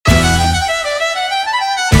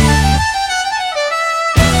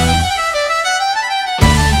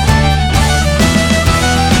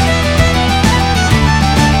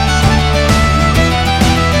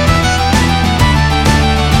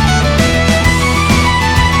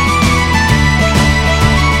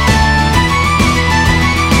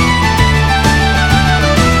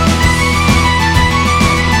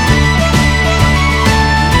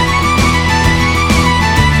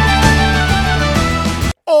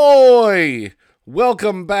Hey,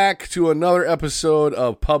 welcome back to another episode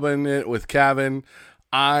of Pubbin' It with Kevin.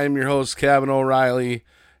 I'm your host, Kevin O'Reilly,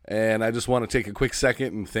 and I just want to take a quick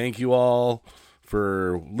second and thank you all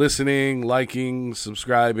for listening, liking,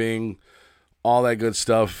 subscribing, all that good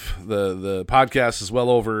stuff. The podcast is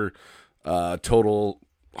well over total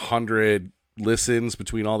 100 listens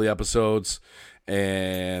between all the episodes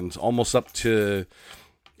and almost up to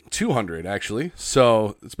 200 actually,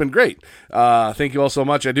 so it's been great. Thank you all so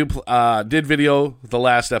much. I did video the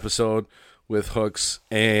last episode with Hooks,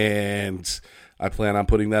 and I plan on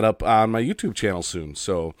putting that up on my YouTube channel soon,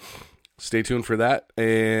 so stay tuned for that.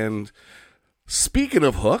 And speaking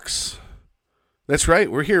of Hooks, that's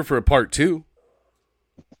right, we're here for a part 2.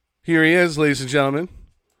 Here he is, ladies and gentlemen,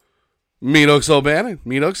 Meat Hooks O'Bannon.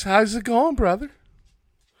 Meat Hooks, how's it going, brother?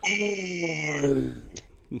 It's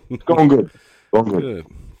going good. Good.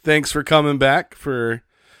 Thanks for coming back for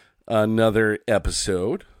another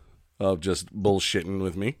episode of just bullshitting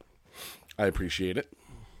with me. I appreciate it.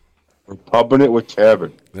 We're pubbing it with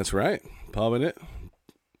Kevin. That's right. Pubbing it.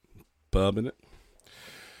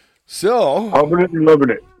 So, Pubbing it and loving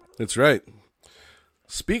it. that's right.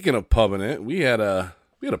 Speaking of pubbing it, we had a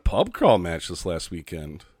pub crawl match this last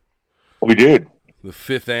weekend. We did. The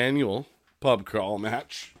 5th annual pub crawl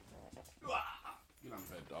match. Get on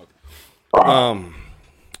bed, dog.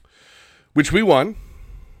 Which we won.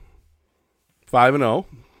 5-0.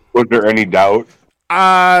 Was there any doubt?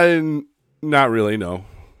 Not really, no.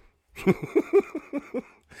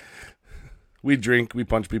 We drink, we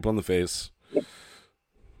punch people in the face.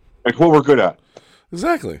 Like what we're good at.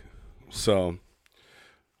 Exactly. So,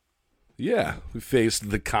 yeah, we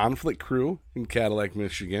faced the Conflict Crew in Cadillac,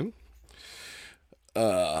 Michigan.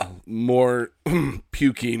 More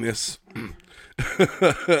pukiness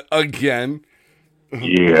again.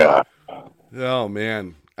 Yeah. Oh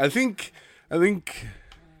man, I think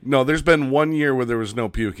no, there's been 1 year where there was no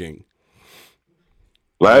puking.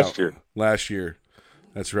 Last year.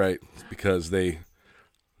 That's right, because they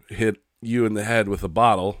hit you in the head with a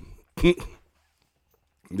bottle. They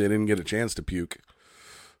didn't get a chance to puke.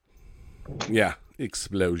 Yeah,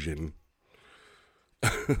 explosion.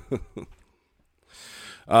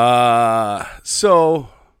 So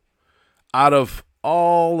out of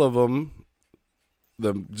all of them,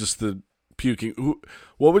 the puking,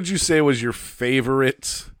 what would you say was your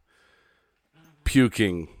favorite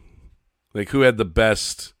puking? Like, who had the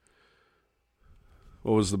best?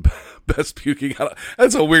 What was the best puking?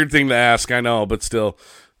 That's a weird thing to ask, I know, but still.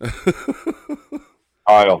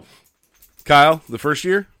 Kyle, the first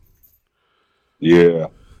year? Yeah.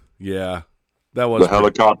 Yeah, that was the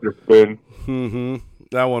helicopter spin. Mm-hmm.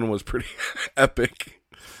 That one was pretty epic.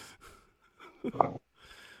 And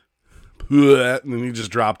then he just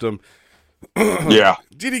dropped him. Yeah.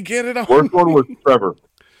 Did he get it on? Worst one was Trevor.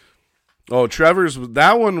 Oh, Trevor's.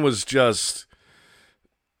 That one was just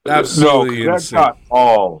absolutely insane. That got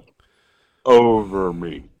all over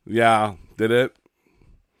me. Yeah, did it?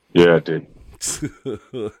 Yeah, it did.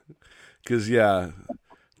 Because, yeah,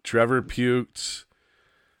 Trevor puked.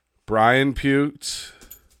 Brian puked.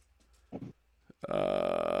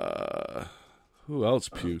 Who else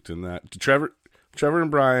puked in that? Trevor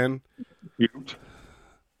and Brian. Puked.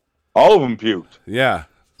 All of them puked. Yeah.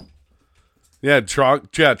 Yeah,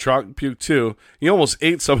 Trunk puked too. He almost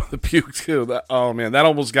ate some of the puke too. Oh man, that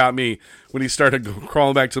almost got me when he started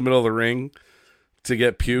crawling back to the middle of the ring to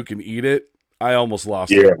get puke and eat it. I almost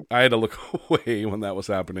lost it. I had to look away when that was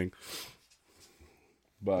happening.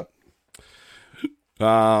 But,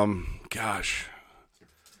 gosh,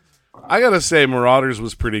 I gotta say, Marauders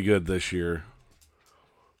was pretty good this year.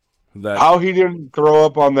 How he didn't throw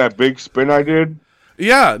up on that big spin I did?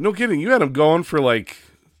 Yeah, no kidding. You had him going for like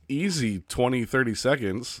easy 20, 30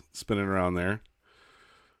 seconds spinning around there.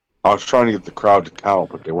 I was trying to get the crowd to count,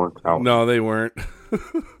 but they weren't counting. No, they weren't.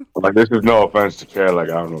 Like, this is no offense to Cadillac.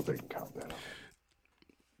 I don't know if they can count that.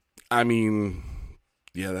 I mean,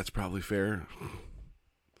 yeah, that's probably fair.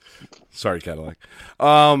 Sorry, Cadillac.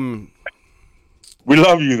 We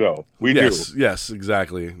love you, though. We do. Yes,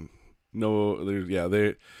 exactly. No,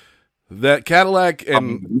 that Cadillac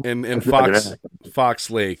and Fox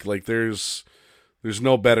Lake, like there's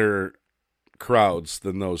no better crowds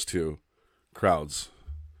than those two crowds.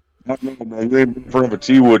 I don't know, man. They're in front of a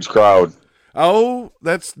T-Woods crowd. Oh,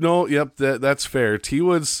 that's fair.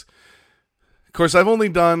 T-Woods, of course, I've only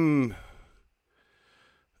done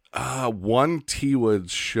one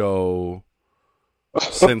T-Woods show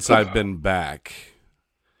since I've been back.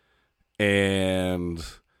 And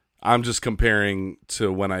I'm just comparing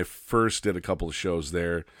to when I first did a couple of shows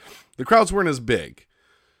there. The crowds weren't as big,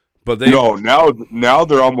 but now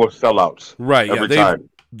they're almost sellouts. Right? Every Yeah, time.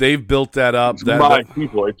 they've built that up. It's my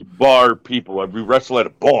people. It's bar people. We wrestle at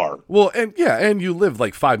a bar. Well, and you live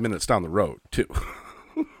like 5 minutes down the road too,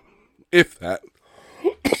 if that.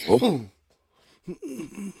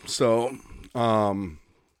 So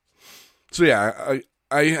yeah,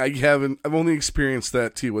 I've only experienced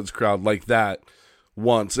that T Woods crowd like that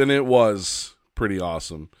once, and it was pretty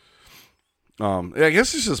awesome. I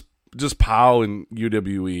guess it's just POW and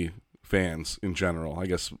UWE fans in general. I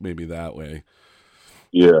guess maybe that way.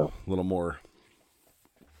 Yeah. A little more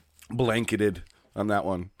blanketed on that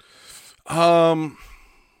one.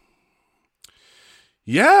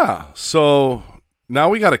 Yeah, so now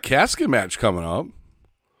we got a casket match coming up.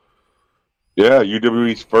 Yeah,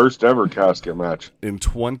 UWE's first ever casket match. In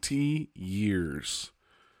 20 years.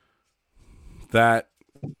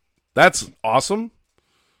 That's awesome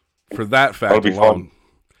for that fact That'll be alone.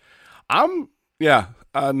 Fun.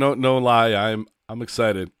 No lie, I'm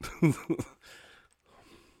excited.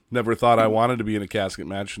 Never thought I wanted to be in a casket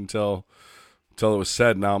match until it was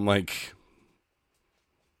said. Now I'm like,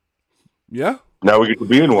 yeah. Now we get to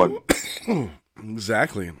be in one.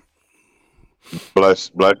 Exactly.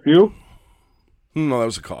 Bless you. No, that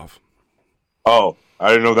was a cough. Oh, I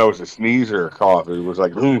didn't know that was a sneeze or a cough. It was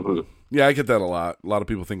like, yeah, I get that a lot. A lot of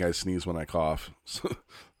people think I sneeze when I cough. So,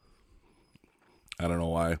 I don't know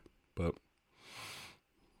why, but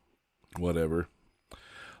whatever.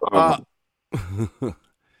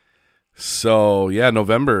 So yeah,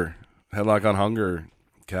 November, Headlock on Hunger,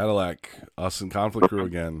 Cadillac, us and Conflict Crew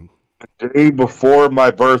again. The day before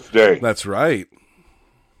my birthday. That's right.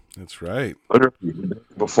 Literally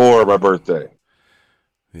before my birthday.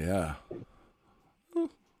 Yeah.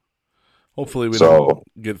 Hopefully we don't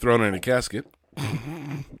get thrown in a casket.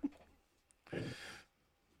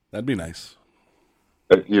 That'd be nice.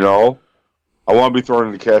 You know, I want to be thrown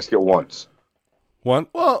in the casket once. One?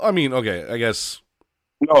 Well, I mean, okay, I guess.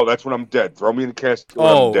 No, that's when I'm dead. Throw me in the casket when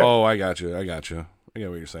I'm dead. I got you. I get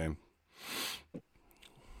what you're saying.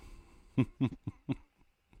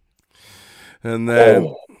 And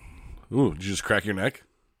then, ooh, did you just crack your neck?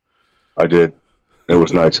 I did. It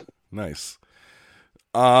was nice. Nice.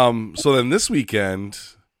 So then this weekend,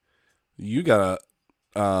 you got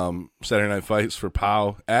a Saturday Night Fights for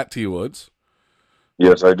POW at T Woods.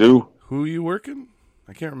 Yes, I do. Who are you working?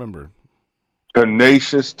 I can't remember.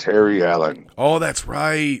 Tenacious Terry Allen. Oh, that's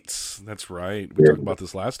right. We talked about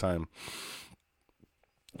this last time.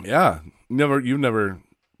 Yeah, you've never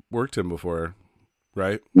worked him before,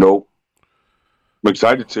 right? Nope. I'm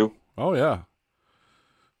excited to. Oh yeah.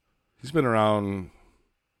 He's been around,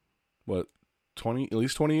 what, at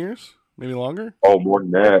least 20 years? Maybe longer? Oh, more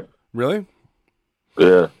than that. Really?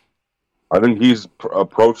 Yeah. I think he's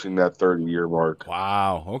approaching that 30-year mark.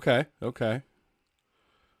 Wow. Okay. Right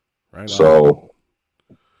on. So,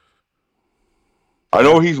 I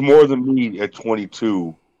know he's more than me at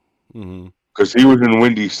 22. Mm-hmm. Because he was in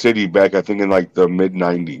Windy City back, I think, in like the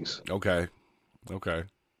mid-90s. Okay.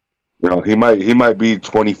 You know, he might be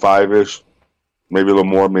 25-ish. Maybe a little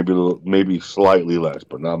more, maybe slightly less,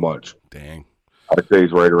 but not much. Dang. I'd say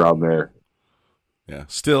he's right around there. Yeah.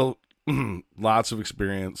 Still, lots of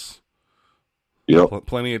experience. Yep.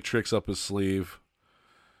 Plenty of tricks up his sleeve.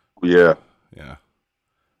 Yeah.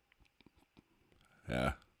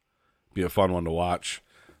 Be a fun one to watch.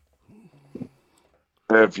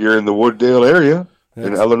 If you're in the Wooddale area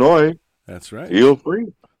in Illinois, that's right. Feel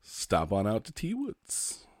free. Stop on out to T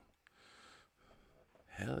Woods.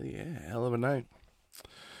 Hell yeah, hell of a night.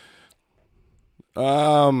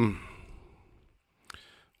 What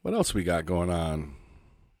else we got going on?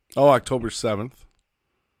 Oh, October 7th.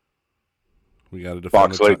 We got to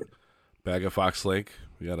defend Fox Lake. Bag of Fox Lake.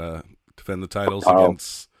 We got to defend the titles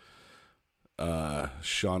against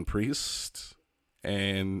Sean Priest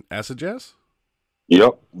and Acid Jazz.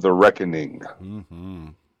 Yep, The Reckoning. Mm-hmm.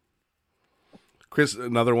 Chris,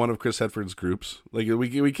 another one of Chris Hedford's groups. Like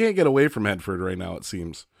we can't get away from Hedford right now. It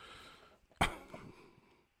seems.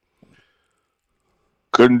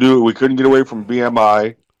 Couldn't do it. We couldn't get away from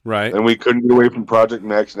BMI. Right. And we couldn't get away from Project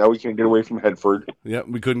Next. Now we can't get away from Hedford. Yep,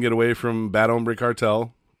 we couldn't get away from Bad Hombre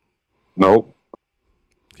Cartel. Nope.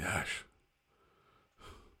 Gosh.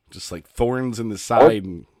 Just like thorns in the side.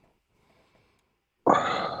 And...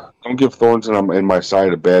 Don't give thorns in my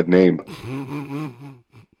side a bad name.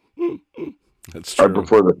 That's true. I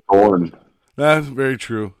prefer the thorn. That's very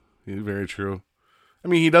true. Very true. I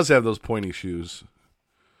mean, he does have those pointy shoes.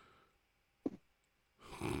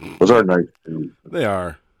 Those are nice shoes. They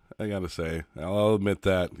are. I gotta say. I'll admit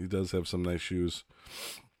that. He does have some nice shoes.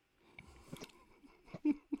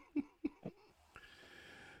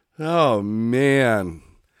 Oh, man.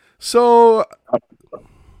 So,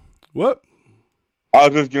 what? I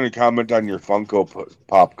was just going to comment on your Funko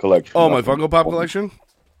Pop collection. Oh, my Funko Pop collection?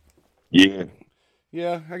 Yeah.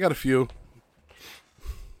 Yeah, I got a few.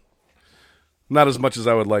 Not as much as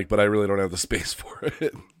I would like, but I really don't have the space for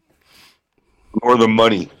it. Or the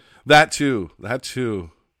money. That too.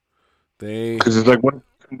 Because it's like, what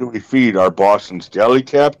do we feed? Our Boston's Deli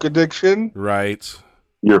Cap addiction? Right.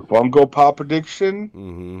 Your Funko Pop addiction?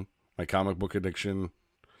 Mm-hmm. My comic book addiction.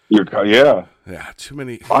 Yeah. Yeah, too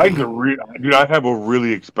many. Dude, I have a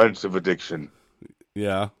really expensive addiction.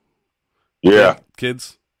 Yeah. Yeah.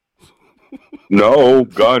 Kids? No,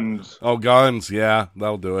 guns. Oh, guns. Yeah,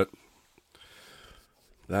 that'll do it.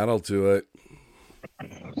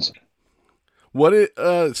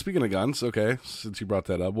 Speaking of guns, okay, since you brought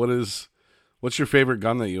that up, what's your favorite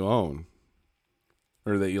gun that you own?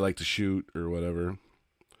 Or that you like to shoot or whatever?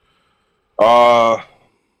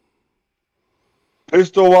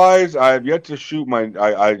 Pistol wise, I have yet to shoot my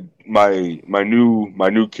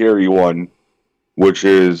new carry one, which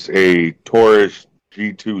is a Taurus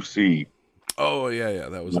G2C. Oh yeah,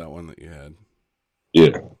 that was that one that you had.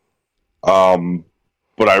 Yeah.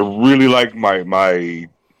 But I really like my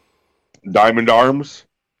Diamond Arms.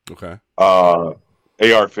 Okay.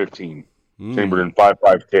 AR-15 chambered in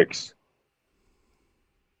 5.5 ticks.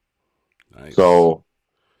 Nice. So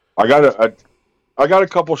I got a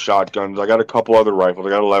couple shotguns. I got a couple other rifles. I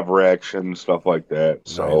got a lever action, stuff like that.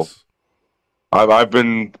 So nice. I've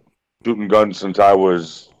been shooting guns since I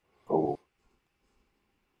was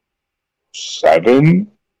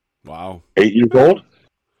 7. Wow. 8 years old.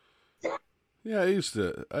 Yeah, I used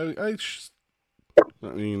to. I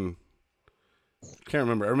mean, can't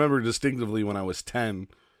remember. I remember distinctively when I was 10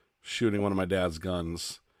 shooting one of my dad's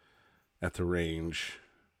guns at the range.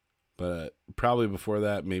 But probably before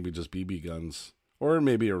that, maybe just BB guns. Or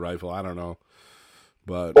maybe a rifle. I don't know.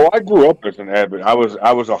 But I grew up as an avid. I was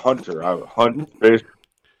a hunter. I would hunt, fish.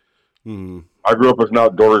 Mm-hmm. I grew up as an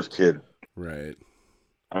outdoors kid. Right.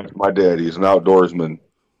 My dad, he's an outdoorsman.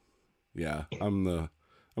 Yeah, I'm the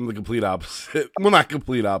complete opposite. Well, not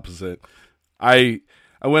complete opposite. I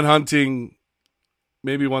went hunting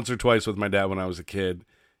maybe once or twice with my dad when I was a kid,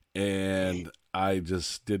 and I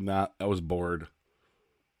just did not. I was bored.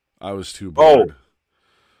 I was too bored. Oh,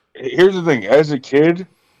 here's the thing. As a kid,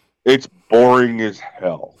 it's boring as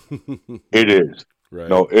hell. It is. Right.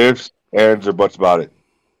 No ifs, ands, or buts about it.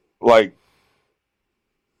 Like,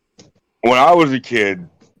 when I was a kid,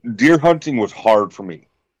 deer hunting was hard for me.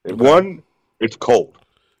 Okay. One, it's cold.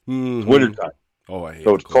 Mm-hmm. It's wintertime. Oh, I hate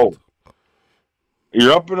so it's cold.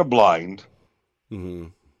 You're up in a blind. Mm-hmm.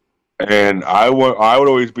 And I would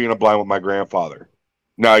always be in a blind with my grandfather.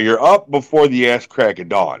 Now, you're up before the ass crack of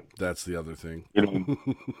dawn. That's the other thing. You know,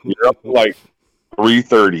 you're up like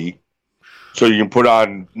 3:30, so you can put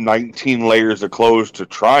on 19 layers of clothes to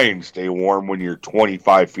try and stay warm when you're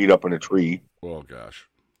 25 feet up in a tree. Oh, gosh.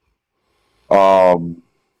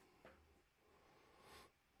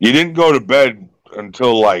 You didn't go to bed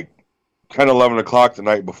until like 10, 11 o'clock the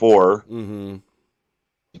night before. Mm-hmm.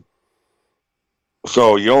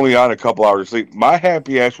 So you only on a couple hours of sleep. My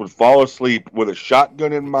happy ass would fall asleep with a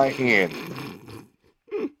shotgun in my hand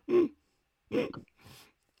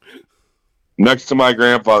next to my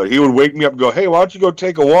grandfather. He would wake me up and go, "Hey, why don't you go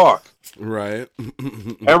take a walk?" Right.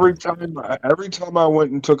 Every time I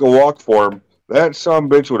went and took a walk for him, that son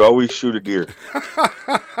of a bitch would always shoot a deer.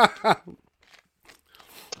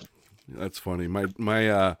 That's funny. My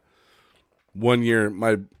 1 year,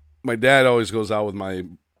 my dad always goes out with my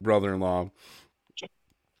brother-in-law.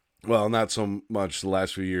 Well, not so much the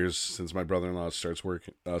last few years since my brother-in-law started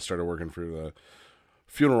working for the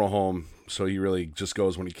funeral home, so he really just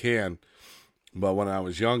goes when he can. But when I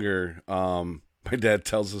was younger, my dad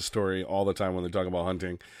tells the story all the time when they talk about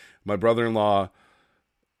hunting. My dad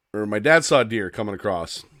saw a deer coming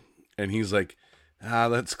across, and he's like,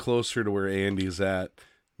 that's closer to where Andy's at.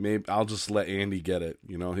 Maybe I'll just let Andy get it.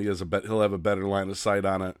 You know, he'll have a better line of sight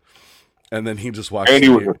on it. And then he just watched. Andy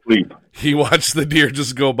was asleep. He watched the deer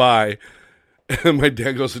just go by, and my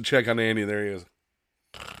dad goes to check on Andy. There he is,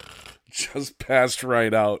 just passed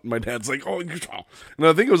right out. My dad's like, "Oh," and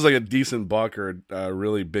I think it was like a decent buck or a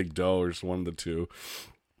really big doe, or one of the two.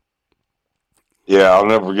 Yeah, I'll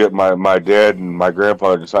never forget my dad and my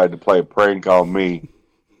grandfather decided to play a prank on me,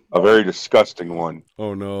 a very disgusting one.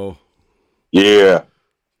 Oh no! Yeah,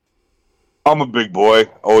 I'm a big boy.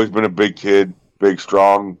 Always been a big kid, big,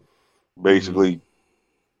 strong. Basically,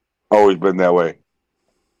 always been that way.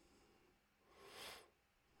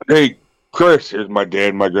 Hey, Chris, here's my dad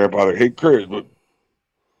and my grandfather. Hey, Chris,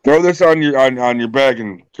 throw this on your bag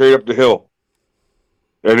and carry it up the hill.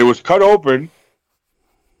 And it was cut open,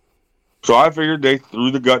 so I figured they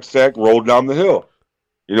threw the gut sack, rolled down the hill.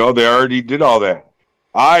 You know, they already did all that.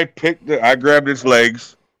 I grabbed its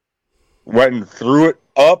legs, went and threw it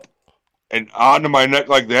up and onto my neck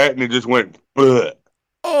like that, and it just went, bleh.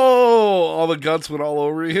 Oh, all the guts went all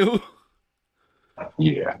over you.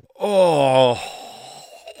 Yeah. Oh.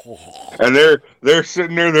 And they're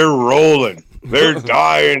sitting there, they're rolling. They're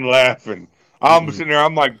dying laughing. I'm sitting there,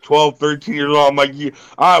 I'm like 12, 13 years old. I'm like, yeah,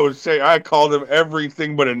 I called them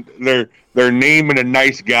everything but their name and a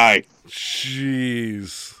nice guy.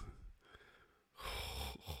 Jeez.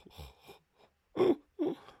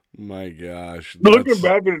 My gosh. Looking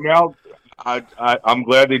back at it now, I'm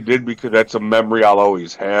glad they did, because that's a memory I'll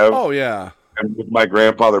always have. Oh, yeah. And with my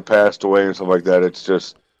grandfather passed away and stuff like that, it's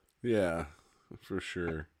just... Yeah, for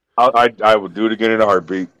sure. I would do it again in a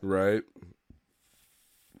heartbeat. Right.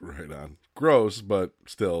 Right on. Gross, but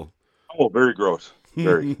still. Oh, very gross.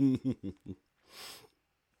 Very.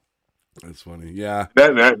 That's funny. Yeah.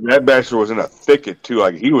 That bastard was in a thicket too.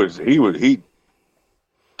 Like he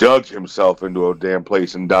dug himself into a damn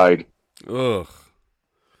place and died. Ugh.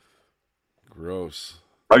 Gross.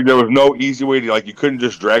 Like there was no easy way to, like, you couldn't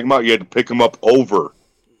just drag him out. You had to pick him up over.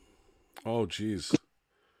 Oh, jeez.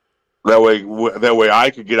 That way I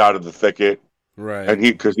could get out of the thicket. Right. And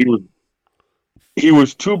he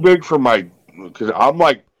was too big for because I'm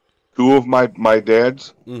like two of my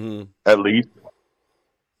dads, at least.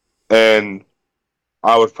 And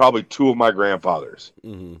I was probably two of my grandfathers.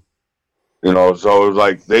 Mm-hmm. You know, so it was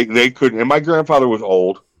like they couldn't. And my grandfather was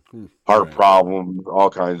old, heart problems, all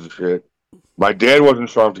kinds of shit. My dad wasn't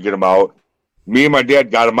strong to get him out. Me and my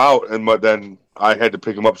dad got him out, but then I had to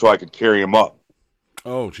pick him up so I could carry him up.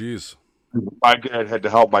 Oh, jeez. My dad had to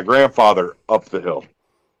help my grandfather up the hill.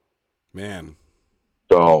 Man.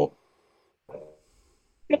 So.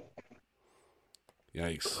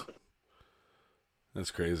 Yikes. That's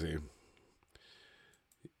crazy.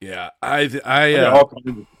 Yeah, I all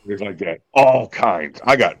kinds of stories like that. All kinds.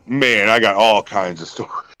 I got all kinds of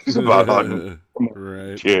stories about hunting.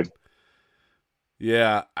 Right. Kid.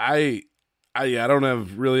 Yeah, I don't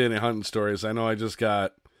have really any hunting stories. I know I just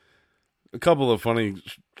got a couple of funny.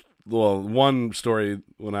 Well, one story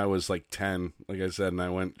when I was like 10, like I said, and I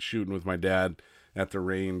went shooting with my dad at the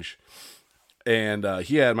range, and my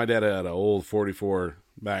dad had an old 44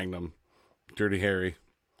 Magnum, Dirty Harry.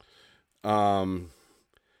 And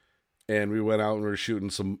we went out and we were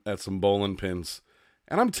shooting at some bowling pins.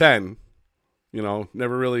 And I'm 10, you know,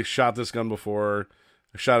 never really shot this gun before.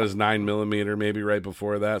 I shot his 9mm maybe right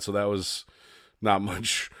before that, so that was not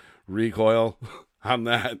much recoil on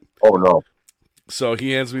that. Oh, no. So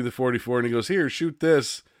he hands me the 44 and he goes, "Here, shoot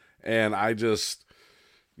this." And I just,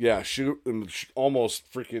 shoot and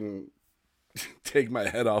almost freaking take my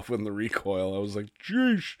head off with the recoil. I was like,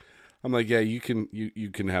 "Jeez." I'm like, "Yeah, you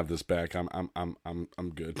can have this back. I'm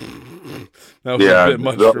good." That was a bit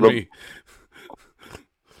much for me.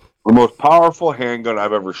 The most powerful handgun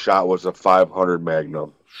I've ever shot was a 500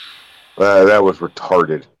 Magnum. That was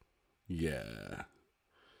retarded. Yeah.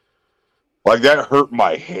 Like, that hurt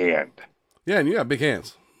my hand. Yeah, and you got big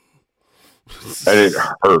hands. And it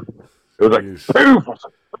hurt. It was like, "Son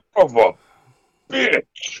of a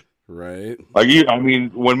bitch." Right. Like,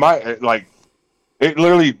 when it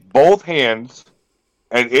literally, both hands,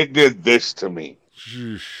 and it did this to me.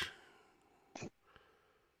 Sheesh.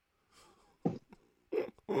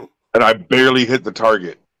 And I barely hit the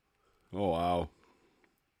target. Oh, wow.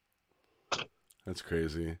 That's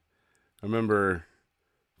crazy. I remember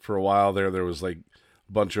for a while there was like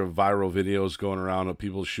a bunch of viral videos going around of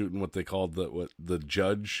people shooting what they called the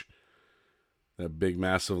Judge, that big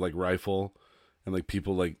massive like rifle, and like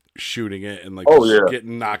people like shooting it and like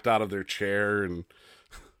getting knocked out of their chair. And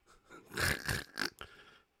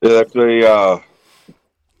yeah, that's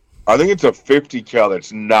I think it's a 50 cal.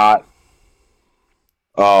 That's not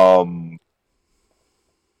how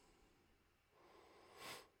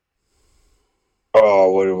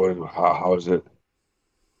is it?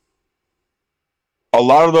 A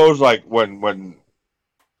lot of those, like the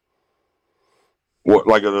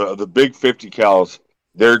big 50 cals,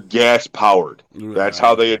 they're gas powered. That's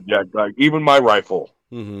how they eject. Like, even my rifle,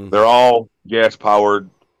 they're all gas powered.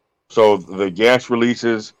 So the gas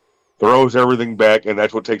releases, throws everything back, and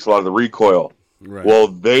that's what takes a lot of the recoil. Right. Well,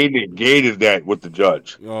 they negated that with the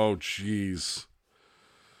Judge. Oh, jeez.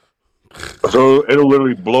 So it'll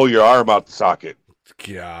literally blow your arm out the socket.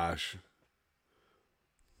 Gosh.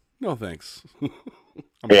 No, thanks.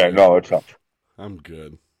 Yeah, no, it's not. I'm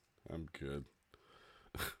good.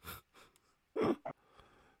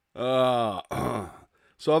 So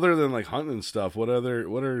other than like hunting and stuff, what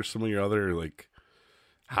are some of your other like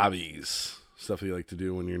hobbies, stuff you like to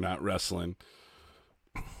do when you're not wrestling?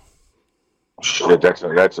 Shit,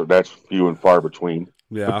 that's few and far between.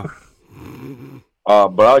 Yeah.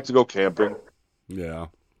 But I like to go camping. Yeah.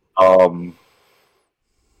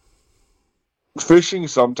 Fishing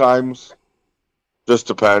sometimes just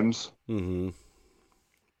depends. Mm-hmm.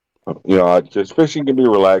 You know, just fishing can be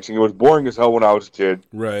relaxing. It was boring as hell when I was a kid,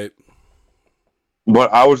 Right.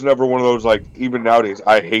 but I was never one of those, like, even nowadays,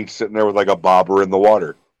 I hate sitting there with like a bobber in the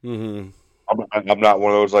water. Mm-hmm. I'm not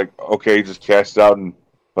one of those, like, okay, just cast it out and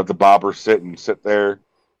let the bobber sit there.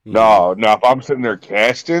 Mm-hmm. No, if I'm sitting there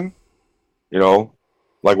casting, you know,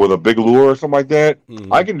 like with a big lure or something like that,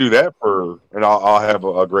 Mm-hmm. I can do that and I'll have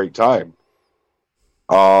a great time.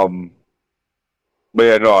 But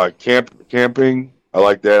yeah, no, camping, I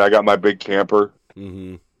like that. I got my big camper.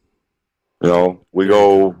 Mm-hmm. You know, we Very,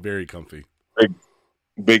 go very comfy.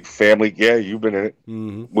 big family. Yeah, you've been in it.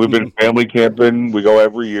 Mm-hmm. We've been family camping. We go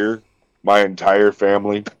every year. My entire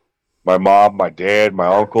family, my mom, my dad, my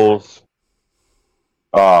uncles,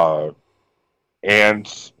 aunts,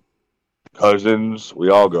 cousins.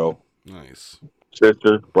 We all go. Nice.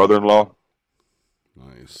 Sister, brother-in-law.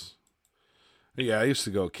 Nice. Yeah, I used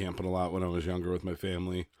to go camping a lot when I was younger with my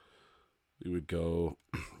family. We would go.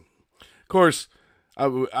 Of course,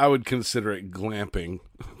 I would consider it glamping.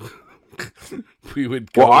 We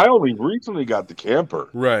would go. Well, I only recently got the camper.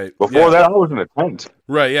 Right. Before that, I was in a tent.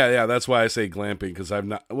 Right. Yeah. That's why I say glamping, because I've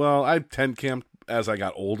not. Well, I tent camped as I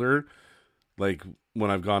got older. Like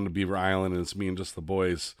when I've gone to Beaver Island and it's me and just the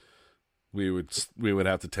boys, we would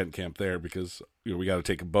have to tent camp there because we got to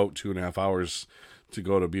take a boat 2.5 hours to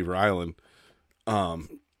go to Beaver Island.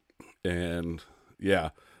 And yeah,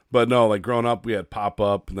 but no, like growing up, we had pop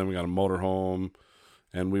up, and then we got a motorhome,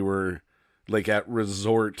 and we were like at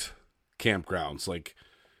resort campgrounds, like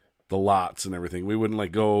the lots and everything. We wouldn't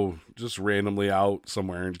like go just randomly out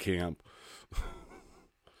somewhere and camp.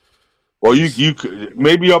 Well, you could,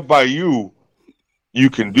 maybe up by you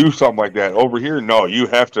can do something like that. Over here, no, you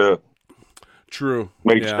have to. True.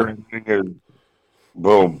 Make sure everything is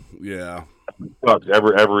boom. Yeah.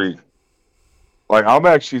 Every like I'm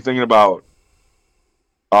actually thinking about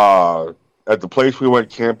at the place we went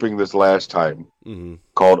camping this last time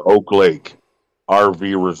called Oak Lake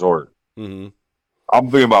RV Resort. Mm-hmm.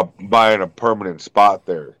 I'm thinking about buying a permanent spot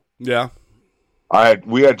there. Yeah.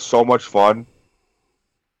 We had so much fun.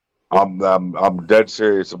 I'm dead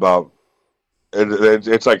serious about it.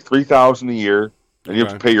 It's like $3,000 a year, and you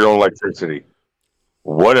have to pay your own electricity.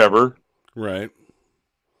 Whatever. Right.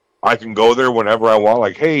 I can go there whenever I want.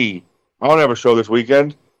 Like, hey, I don't have a show this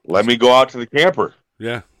weekend. Let me go out to the camper.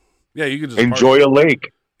 Yeah. Yeah, you could just enjoy a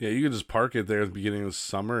lake. Yeah, you could just park it there at the beginning of the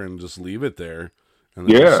summer and just leave it there. And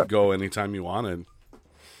then just go anytime you wanted.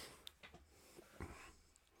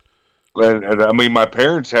 And I mean, my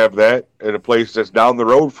parents have that at a place that's down the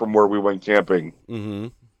road from where we went camping. Mm-hmm.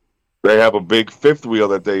 They have a big fifth wheel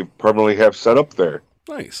that they permanently have set up there.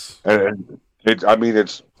 Nice. And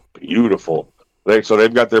it's beautiful.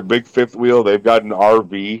 They've got their big fifth wheel. They've got an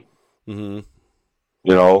RV. Mm-hmm.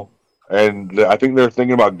 You know, and I think they're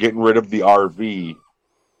thinking about getting rid of the RV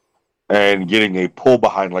and getting a pull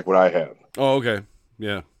behind like what I have. Oh, okay.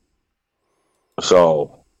 Yeah.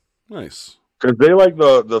 So nice. Because they like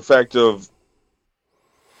the fact of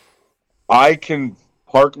I can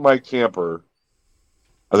park my camper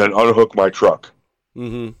and then unhook my truck.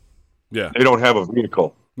 Mm-hmm. Yeah. They don't have a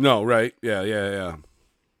vehicle. No, right. Yeah.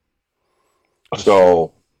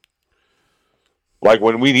 So, like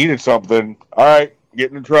when we needed something, all right, get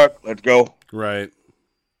in the truck, let's go. Right.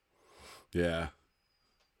 Yeah.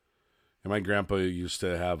 And my grandpa used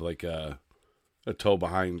to have like a tow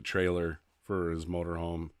behind trailer for his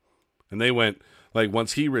motorhome. And they went, like,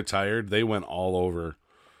 once he retired, they went all over.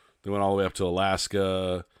 They went all the way up to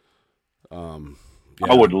Alaska. Yeah.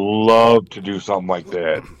 I would love to do something like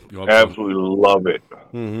that. Absolutely love it.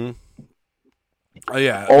 Mm-hmm.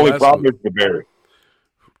 Yeah. Only problem is the bear.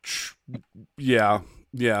 Yeah.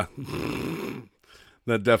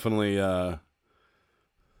 That definitely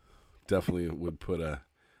would put a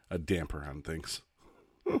damper on things.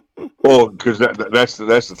 Well, because that's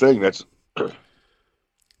the thing. That's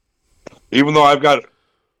even though I've got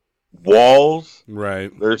walls,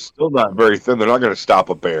 right? They're still not very thin. They're not going to stop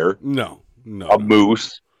a bear. No. A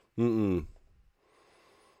moose. Mm-mm.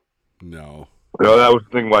 No. You know, that was the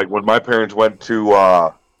thing. Like when my parents went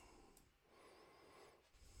to,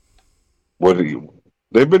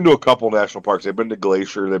 they've been to a couple national parks. They've been to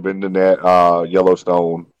Glacier. They've been to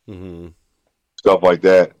Yellowstone, stuff like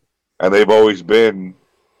that. And they've always been,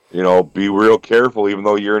 you know, be real careful. Even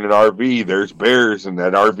though you're in an RV, there's bears, and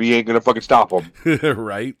that RV ain't gonna fucking stop them.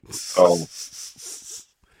 Right.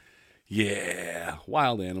 Yeah,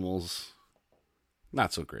 wild animals,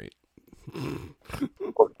 not so great.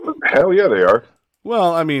 Hell yeah, they are.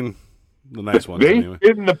 Well, I mean, the nice ones They anyway.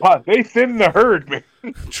 thin the pot. They thin the herd, man.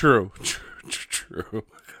 True.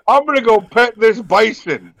 I'm gonna go pet this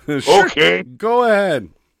bison. Sure. Okay, Go ahead.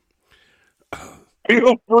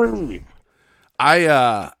 feel free.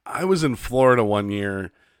 I was in Florida one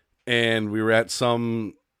year, and we were at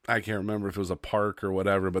some, I can't remember if it was a park or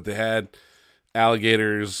whatever, but they had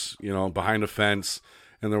alligators, behind a fence,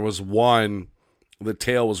 and there was one, the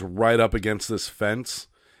tail was right up against this fence,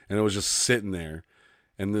 and it was just sitting there,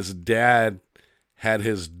 and this dad had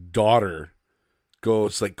his daughter go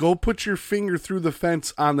put your finger through the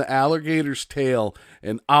fence on the alligator's tail,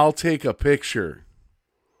 and I'll take a picture.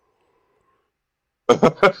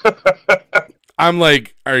 I'm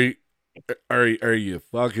like, are you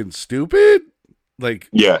fucking stupid? Like,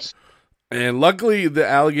 Yes. and luckily the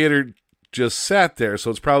alligator just sat there,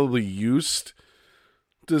 so it's probably used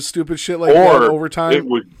to stupid shit like that over time. It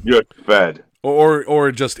was just fed. Or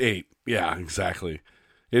it just ate. Yeah, exactly.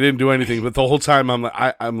 It didn't do anything, but the whole time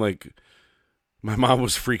I'm like, my mom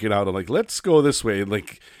was freaking out. I'm like, let's go this way.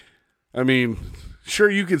 Like, I mean, sure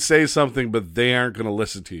you could say something, but they aren't going to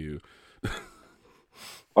listen to you.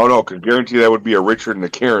 Oh no, can guarantee that would be a Richard and a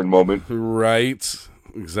Karen moment. Right?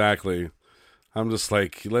 Exactly. I'm just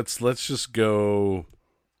like, let's just go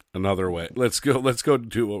another way. Let's go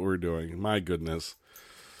do what we're doing. My goodness.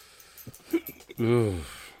 Ugh.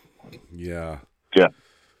 Yeah. Yeah.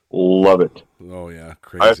 Love it. Oh yeah, I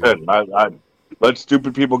crazy. said, I let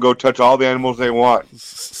stupid people go touch all the animals they want.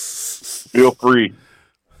 Feel free.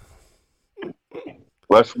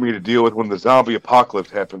 Less for me to deal with when the zombie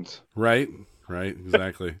apocalypse happens. Right,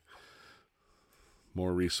 exactly.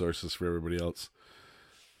 More resources for everybody else.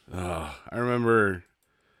 I remember,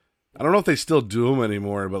 I don't know if they still do them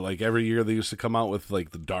anymore, but like every year they used to come out with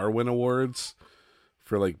like the Darwin Awards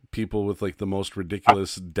for like people with like the most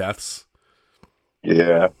ridiculous deaths.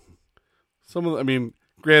 Yeah. Some of them, I mean,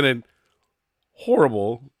 granted,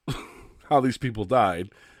 horrible how these people died,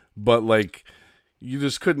 but like you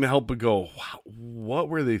just couldn't help but go, wow, what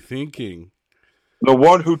were they thinking? The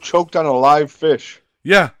one who choked on a live fish.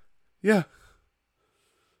 Yeah.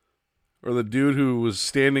 Or the dude who was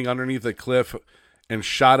standing underneath a cliff and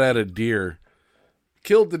shot at a deer,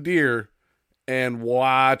 killed the deer, and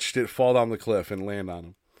watched it fall down the cliff and land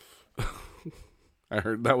on him. I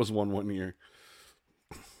heard that was one year.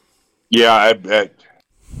 Yeah, I bet.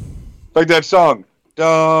 Like that song,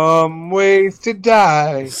 Dumb Ways to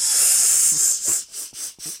Die.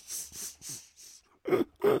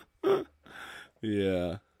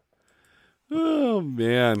 Yeah. Oh,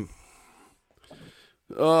 man.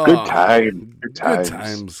 Oh, Good time.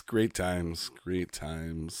 Great times.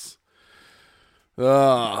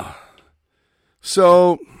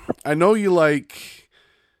 So, I know you like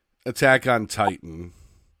Attack on Titan.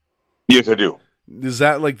 Yes, I do. Is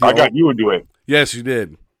that like I got you into it. Yes, you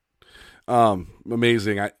did.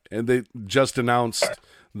 Amazing. And they just announced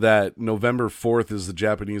that November 4th is the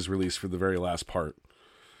Japanese release for the very last part.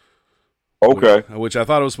 Okay. Which I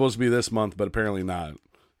thought it was supposed to be this month, but apparently not.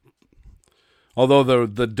 Although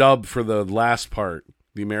the dub for the last part,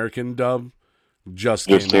 the American dub, just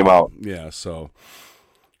came out. Yeah, so.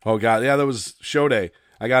 Oh, God. Yeah, that was show day.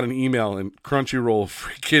 I got an email, and Crunchyroll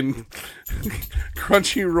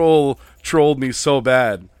Crunchyroll trolled me so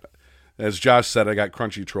bad. As Josh said, I got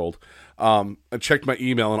Crunchy trolled. I checked my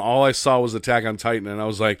email, and all I saw was Attack on Titan, and I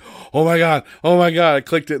was like, oh my God. I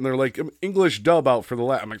clicked it, and they're like, English dub out for the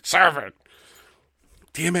last. I'm like, serve it.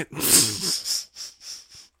 Damn it.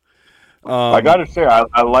 I gotta say,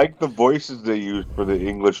 I like the voices they use for the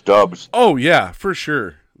English dubs. Oh, yeah, for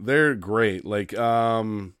sure. They're great. Like,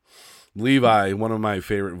 Levi, one of my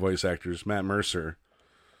favorite voice actors, Matt Mercer.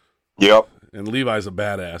 Yep. And Levi's a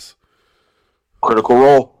badass. Critical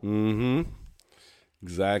Role. Mm-hmm.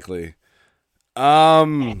 Exactly.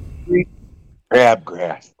 Crabgrass.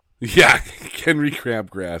 Yeah, Henry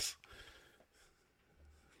Crabgrass.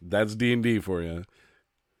 That's D&D for you.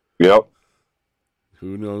 Yep.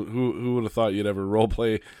 Who knows? Who would have thought you'd ever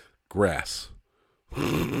roleplay grass?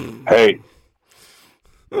 Hey.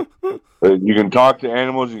 You can talk to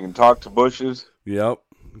animals. You can talk to bushes. Yep.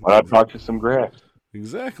 Why not talk to some grass?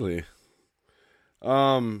 Exactly.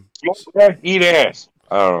 Smoke grass, eat ass.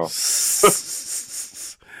 I don't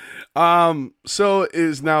know. So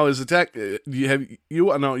is Attack?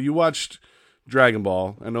 You watched Dragon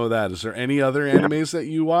Ball? I know that. Is there any other animes that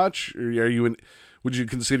you watch? Or are you would you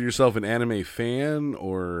consider yourself an anime fan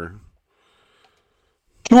or?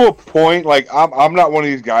 To a point, like I'm not one of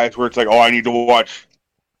these guys where it's like, oh, I need to watch.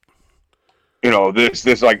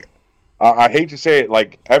 This like, I hate to say it,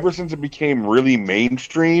 like ever since it became really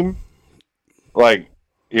mainstream, like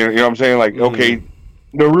You know what I'm saying? Like, okay,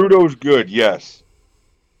 Naruto's good, yes.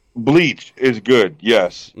 Bleach is good,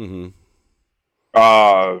 yes.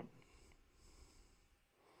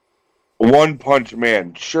 One Punch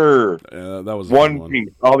Man, sure. That was One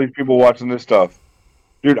Piece. All these people watching this stuff,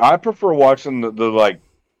 dude. I prefer watching the like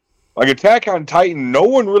Attack on Titan. No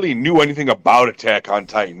one really knew anything about Attack on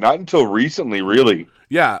Titan, not until recently, really.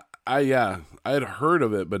 Yeah, I had heard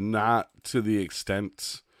of it, but not to the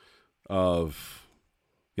extent of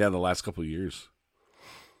the last couple of years.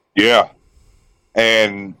 Yeah,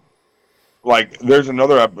 and like there's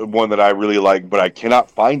another one that I really like, but I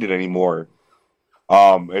cannot find it anymore.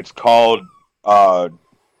 It's called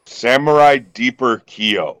Samurai Deeper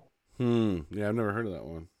Kyo. Yeah, I've never heard of that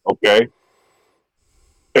one. Okay.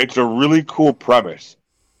 It's a really cool premise.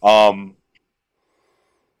 Back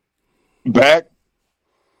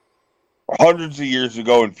hundreds of years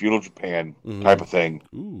ago in feudal Japan, type of thing,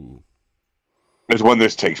 is when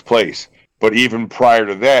this takes place. But even prior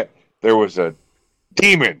to that, there was a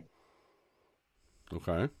demon.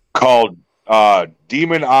 Okay. Called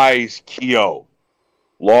Demon Eyes Kyo.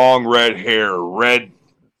 Long red hair, red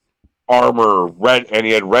armor, and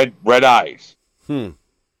he had red eyes.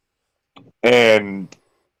 And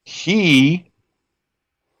he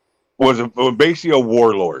was basically a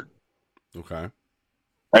warlord. Okay.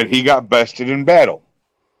 And he got bested in battle.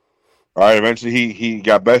 All right, eventually he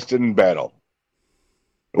got bested in battle.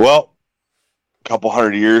 Well, a couple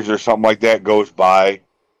hundred years or something like that goes by,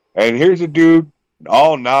 and here's a dude,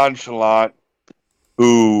 all nonchalant,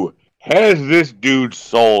 who has this dude's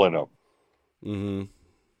soul in him.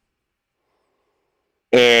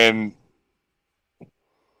 And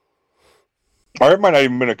or it might not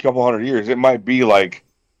even been a couple hundred years. It might be like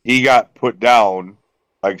he got put down,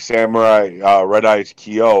 like Samurai Red Eyes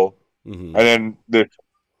Kyo, and then this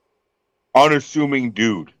unassuming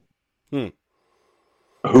dude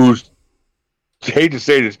who's, I hate to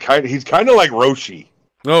say this, he's kind of like Roshi.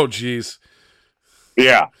 Oh, jeez.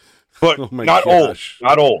 Yeah, but not old.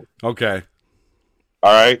 Not old. Okay.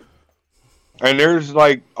 All right. And there's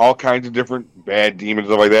like all kinds of different bad demons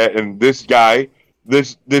and stuff like that. And this guy,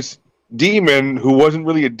 this demon who wasn't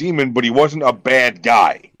really a demon, but he wasn't a bad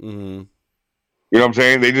guy. You know what I'm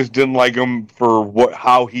saying? They just didn't like him for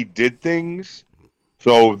how he did things,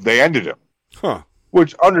 so they ended him.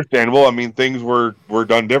 Which understandable. I mean, things were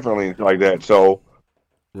done differently and like that. So,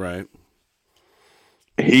 right.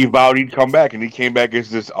 He vowed he'd come back, and he came back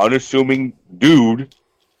as this unassuming dude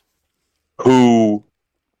who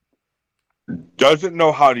doesn't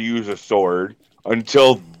know how to use a sword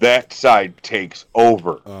until that side takes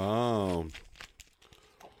over. Oh.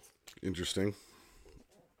 Interesting.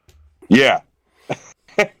 Yeah.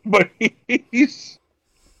 But here's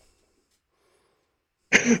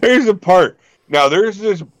the part. Now, there's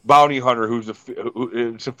this bounty hunter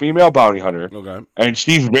it's a female bounty hunter. Okay. And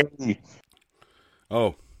she's very...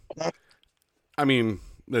 Oh. I mean,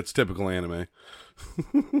 that's typical anime.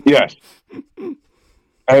 Yes.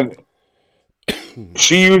 And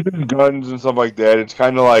she uses guns and stuff like that. It's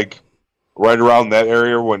kind of like right around that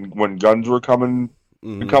area when guns were becoming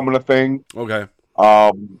a thing. Okay.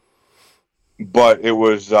 But it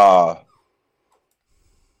was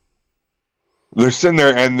they're sitting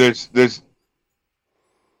there, and this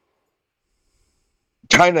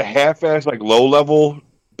kind of half-assed, like low-level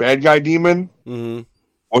bad guy demon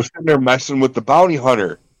was sitting there messing with the bounty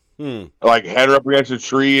hunter. Like had her up against a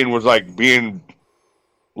tree and was like being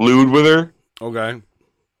lewd with her. Okay.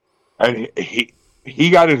 And he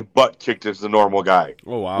got his butt kicked as the normal guy.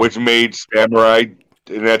 Oh, wow. Which made Samurai,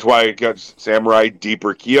 and that's why it got Samurai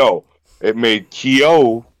Deeper Kyo. It made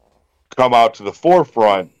Kyo come out to the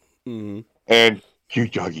forefront, and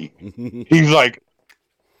Hyugi, he's like,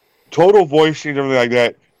 total voice change, everything like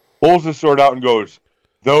that, pulls the sword out and goes,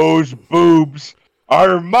 "Those boobs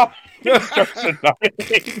are mine." That's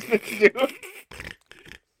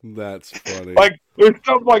funny. Like, there's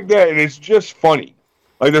stuff like that, and it's just funny.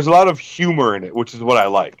 Like, there's a lot of humor in it, which is what I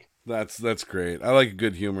like. That's great. I like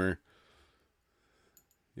good humor.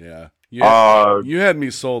 Yeah. You had me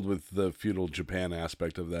sold with the feudal Japan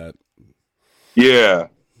aspect of that. Yeah.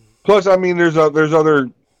 Plus, I mean, there's other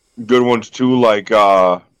good ones too, like see,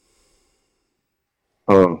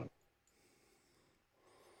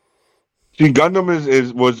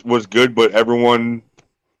 Gundam was good, but everyone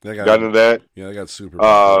got into that. Yeah, they got super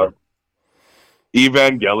popular.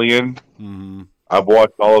 Evangelion. I've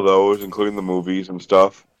watched all of those, including the movies and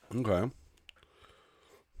stuff. Okay.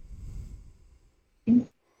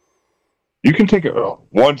 You can take it. Oh,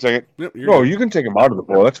 1 second. Yep, no, you can take them out of the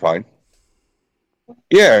bowl. That's fine.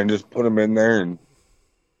 Yeah, and just put them in there, and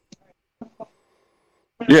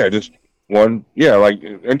yeah, just one. Yeah, like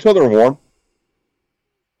until they're warm.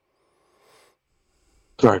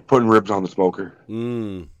 Sorry, putting ribs on the smoker.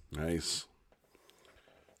 Nice.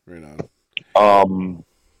 Right on.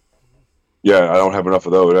 Yeah, I don't have enough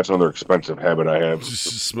of those. That's another expensive habit I have.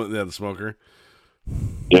 Yeah, the smoker.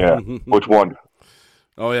 Yeah. Which one?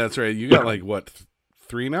 Oh yeah, that's right. You got like what,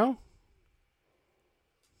 3 now?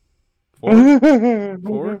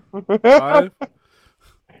 4? 5?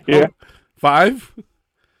 Yeah. 5?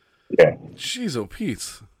 Yeah. Jeez, oh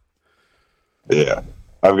Pete. Yeah.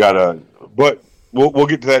 I've got a, but we'll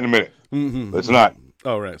get to that in a minute. It's not.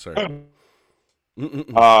 Oh right, sorry.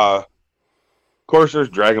 Of course, there's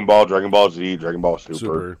Dragon Ball, Dragon Ball Z, Dragon Ball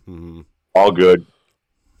Super. All good.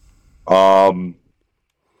 Yeah,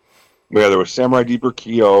 there was Samurai Deeper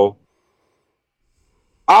Kyo.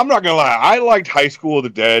 I'm not gonna lie, I liked High School of the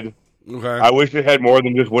Dead. Okay. I wish it had more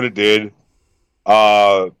than just what it did.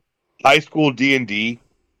 High School D&D.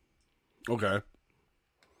 Okay.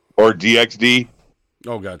 Or DXD.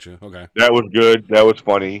 Oh, gotcha. Okay. That was good. That was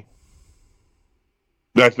funny.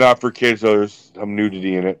 That's not for kids. So there's some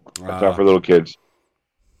nudity in it. That's not for little kids.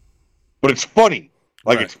 But it's funny.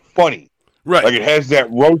 Like, right. It's funny. Right. Like, it has that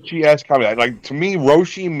Roshi-esque comedy. Like, to me,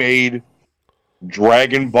 Roshi made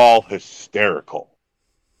Dragon Ball hysterical.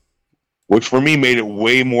 Which, for me, made it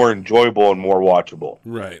way more enjoyable and more watchable.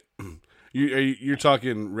 Right. You're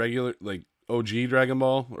talking regular, like, OG Dragon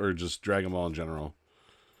Ball? Or just Dragon Ball in general?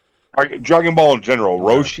 Dragon Ball in general.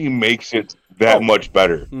 Roshi makes it that much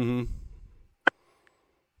better.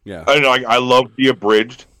 Yeah. I love the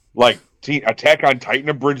abridged. Like, Attack on Titan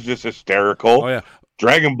abridged is hysterical. Oh, yeah.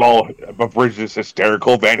 Dragon Ball abridged is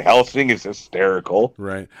hysterical. Van Helsing is hysterical.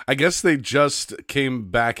 Right. I guess they just came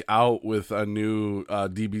back out with a new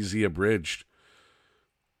DBZ abridged.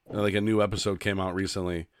 Like a new episode came out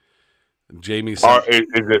recently. Jamie sent... Is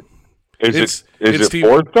it Team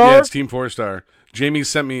 4-star? Yeah, it's Team 4-star. Jamie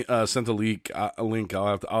sent me a link.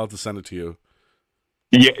 I'll have to send it to you.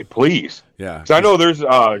 Yeah, please. Yeah, so I know there's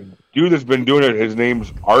a dude that's been doing it. His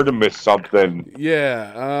name's Artemis something.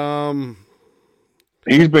 Yeah.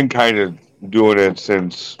 He's been kind of doing it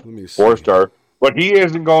since 4-star, but he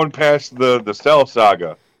isn't going past the Cell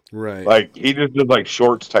Saga. Right. Like he just does like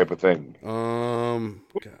shorts type of thing.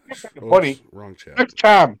 Gosh. Funny. Wrong chat. Next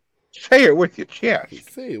time, say it with your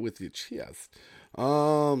chest. Say it with your chest.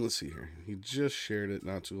 Let's see here. He just shared it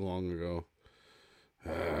not too long ago.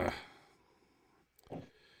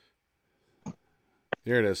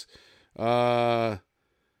 Here it is. Yeah,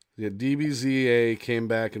 DBZA came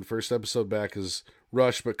back in first episode back as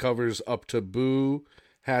Rush, but covers up to Boo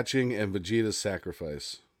hatching and Vegeta's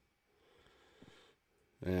sacrifice.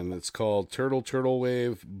 And it's called Turtle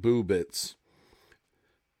Wave Boo Bits.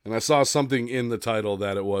 And I saw something in the title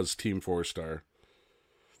that it was Team 4-star.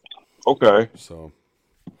 Okay. So,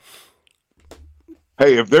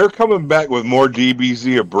 hey, if they're coming back with more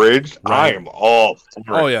DBZ abridged, right. I am all for it.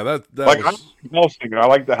 Oh yeah, that like was... I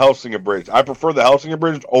like the Helsing abridged. I prefer the Helsing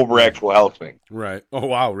abridged over actual Helsing. Right. Oh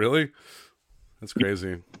wow, really? That's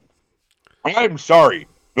crazy. I'm sorry.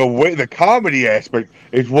 The comedy aspect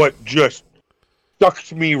is what just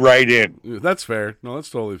sucks me right in. That's fair. No, that's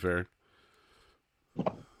totally fair.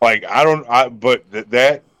 Like but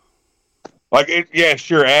that. Like yeah,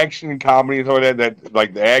 sure, action and comedy and all that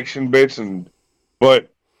like the action bits but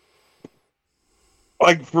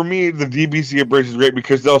like for me the DBZ abridged is great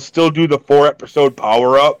because they'll still do the 4-episode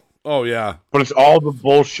power up. Oh yeah. But it's all the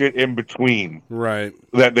bullshit in between. Right.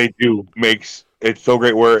 That they do makes it so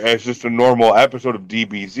great where it's just a normal episode of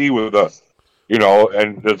DBZ with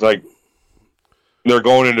and it's like they're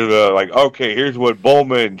going into the like, okay, here's what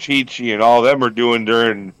Bulma and Chi-Chi and all them are doing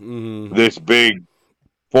during this big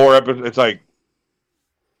 4 episodes. It's like,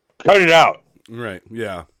 cut it out. Right,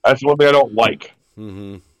 yeah. That's one thing I don't like.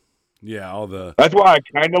 Yeah, That's why I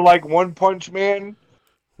kind of like One Punch Man.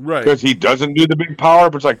 Right. Because he doesn't do the big power,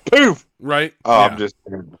 but it's like, poof! Right. I'm just...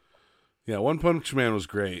 Yeah, One Punch Man was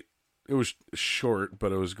great. It was short,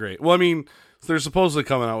 but it was great. Well, I mean, they're supposedly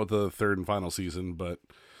coming out with the 3rd and final season, but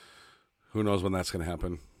who knows when that's going to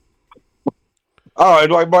happen. Oh,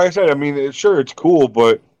 like I said, I mean, it's cool,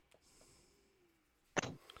 but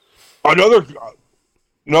another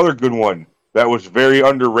good one that was very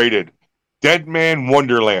underrated, Dead Man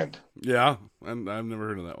Wonderland. Yeah, I've never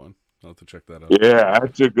heard of that one. I'll have to check that out. Yeah,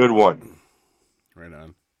 that's a good one. Right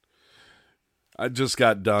on. I just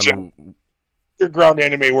got done. Underground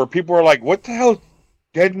anime where people are like, what the hell?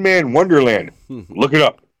 Dead Man Wonderland. Look it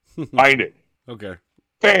up. Find it. Okay.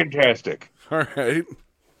 Fantastic. All right.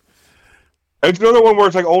 It's another one where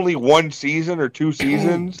it's like only 1 season or 2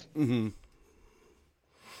 seasons.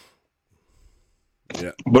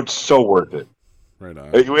 Yeah. But so worth it. Right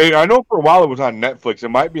on. I know for a while it was on Netflix. It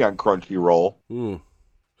might be on Crunchyroll. Ooh.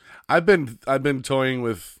 I've been toying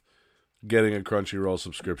with getting a Crunchyroll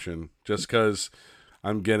subscription just because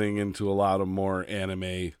I'm getting into a lot of more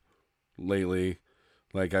anime lately.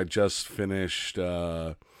 Like I just finished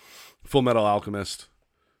Full Metal Alchemist.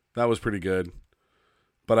 That was pretty good.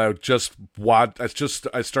 But I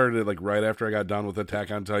started it like right after I got done with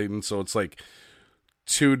Attack on Titan, so it's like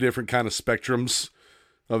two different kind of spectrums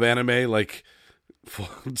of anime. Like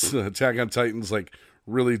Attack on Titan's like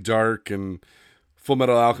really dark, and Full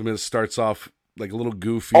Metal Alchemist starts off like a little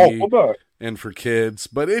goofy and for kids,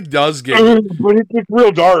 but it does get but it gets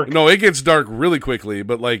real dark. No, it gets dark really quickly,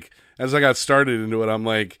 but like as I got started into it, I'm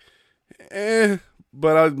like,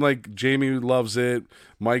 but I'm like, Jamie loves it.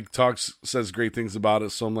 Mike says great things about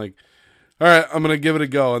it, so I'm like, all right, I'm gonna give it a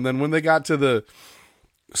go. And then when they got to the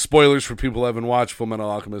spoilers for people who haven't watched Full Metal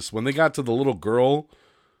Alchemist, when they got to the little girl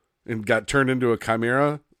and got turned into a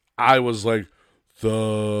chimera, I was like,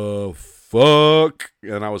 the fuck,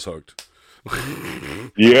 and I was hooked.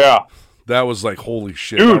 Yeah, that was like, holy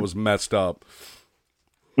shit, dude, that was messed up.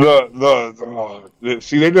 See, they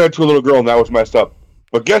did that to a little girl, and that was messed up.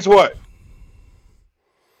 But guess what?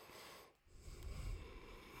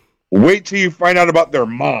 Wait till you find out about their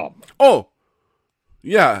mom. Oh,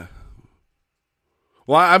 yeah.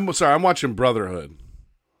 Well, I'm sorry. I'm watching Brotherhood.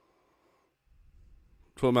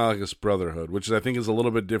 Full Metal Alchemist Brotherhood, which I think is a little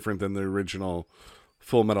bit different than the original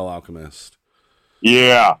Full Metal Alchemist.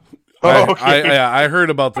 Yeah. Okay. I heard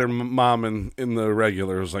about their mom in the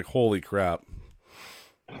regular. It was like, holy crap.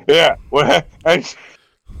 Yeah. Well,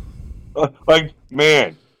 like,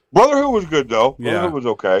 man. Brotherhood was good, though. Brotherhood was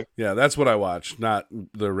okay. Yeah, that's what I watched, not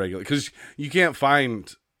the regular. Because you can't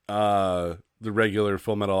find the regular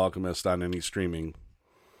Full Metal Alchemist on any streaming.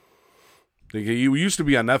 You used to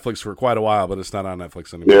be on Netflix for quite a while, but it's not on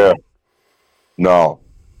Netflix anymore. Yeah. No.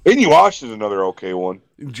 Inuyasha is another okay one.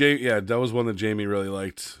 Yeah, that was one that Jamie really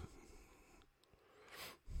liked.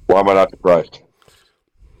 Why am I not surprised?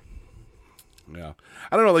 Yeah.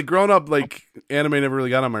 I don't know, like growing up, like anime never really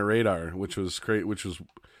got on my radar, which was great,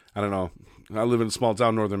 I don't know. I live in a small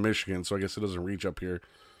town, northern Michigan, so I guess it doesn't reach up here.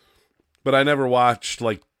 But I never watched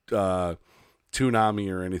like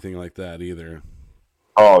Toonami or anything like that either.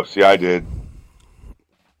 Oh, see, I did.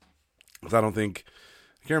 I can't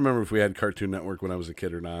remember if we had Cartoon Network when I was a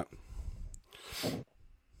kid or not.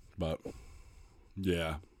 But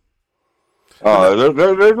yeah.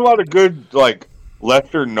 There's a lot of good, like,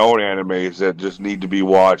 lesser known animes that just need to be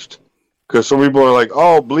watched. Because some people are like,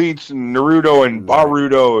 oh, Bleach and Naruto and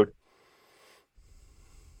Boruto.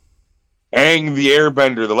 Aang the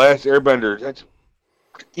Airbender, the last Airbender. That's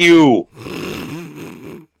you.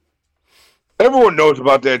 Everyone knows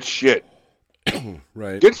about that shit.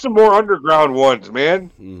 Right. Get some more underground ones,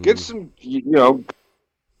 man. Mm-hmm. Get some,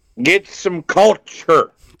 get some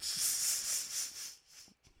culture.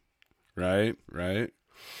 Right.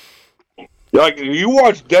 Like, you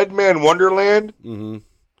watch Dead Man Wonderland, mm-hmm.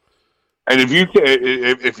 and if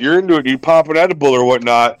you're into it, you pop an edible or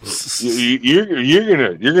whatnot,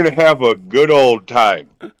 you're gonna have a good old time.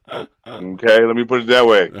 Okay, let me put it that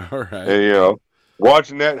way. All right. And,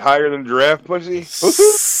 watching that higher than giraffe pussy.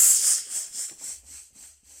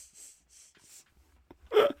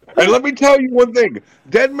 And let me tell you one thing: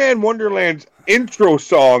 Dead Man Wonderland's intro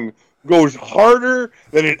song goes harder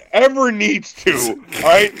than it ever needs to. All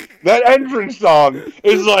right, that entrance song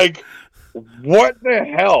is like, what the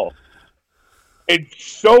hell? It's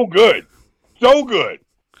so good. So good.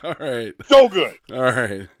 All right. So good. All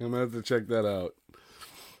right. I'm going to have to check that out.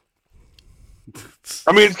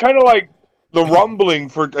 I mean, it's kind of like the rumbling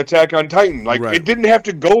for Attack on Titan. Like, It didn't have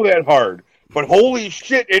to go that hard. But holy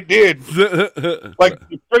shit, it did. Like,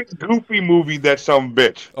 the straight Goofy movie, that some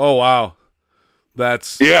bitch. Oh, wow.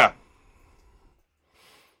 Yeah.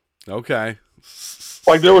 Okay.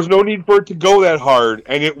 Like, there was no need for it to go that hard,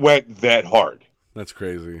 and it went that hard. That's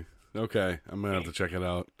crazy. Okay, I'm going to have to check it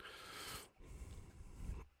out.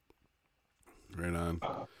 Right on.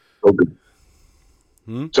 Okay.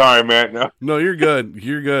 Sorry, man. No, you're good.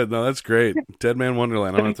 You're good. No, that's great. Dead Man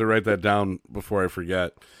Wonderland. I'm going to have to write that down before I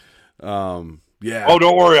forget. Yeah. Oh,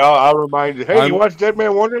 don't worry. I'll remind you. Hey, you watch Dead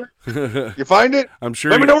Man Wonderland? You find it? I'm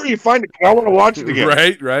sure. Let me know where you find it. I want to watch it again.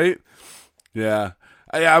 Right. Yeah.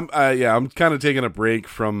 I'm kind of taking a break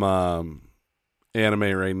from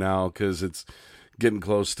anime right now because it's getting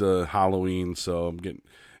close to Halloween, so I'm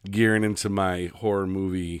gearing into my horror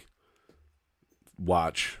movie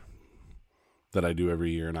watch that I do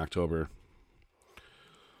every year in October.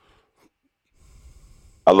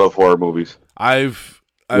 I love horror movies. I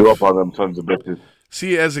grew up on them sons of bitches.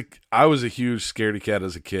 See, I was a huge scaredy cat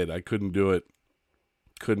as a kid. I couldn't do it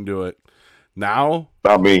Couldn't do it. Now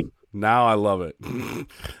I love it.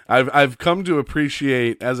 I've come to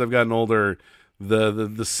appreciate, as I've gotten older, the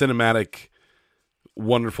cinematic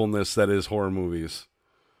wonderfulness that is horror movies.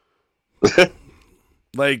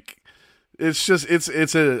 Like, it's just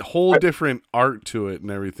it's a whole different art to it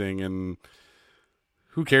and everything, and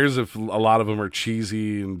who cares if a lot of them are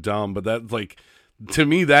cheesy and dumb, but that, like, to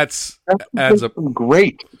me, that's adds up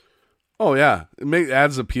great. Oh yeah,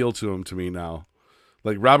 adds appeal to them to me now.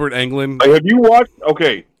 Like Robert Englund. Like, have you watched?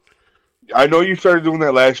 Okay, I know you started doing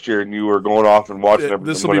that last year, and you were going off and watching every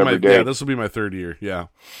day. Yeah, this will be my third year. Yeah.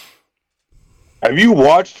 Have you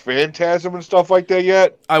watched Phantasm and stuff like that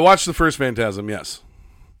yet? I watched the first Phantasm. Yes.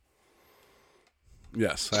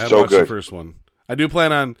 Yes, I have watched the first one. I do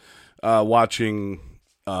plan on watching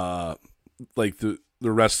like the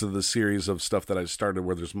rest of the series of stuff that I started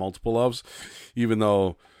where there's multiple ofs, even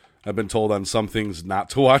though I've been told on some things not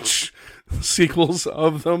to watch sequels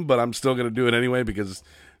of them, but I'm still going to do it anyway because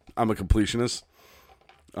I'm a completionist.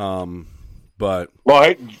 But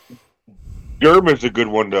Germ is a good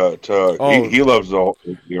one to he loves the,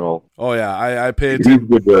 you know. Oh yeah, I pay attention.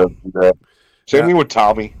 He's good to that. Same thing with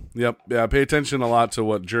Tommy. Yep, yeah, I pay attention a lot to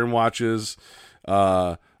what Germ watches.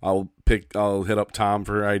 I'll hit up Tom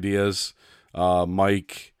for ideas.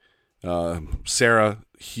 Mike, Sarah,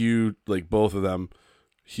 huge, like both of them,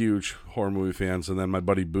 huge horror movie fans, and then my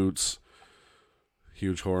buddy Boots,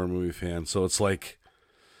 huge horror movie fan. So it's like,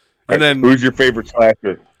 and then who's your favorite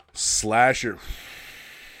slasher? Slasher.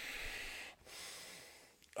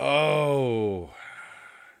 Oh,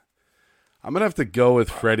 I'm gonna have to go with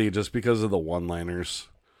Freddy just because of the one-liners.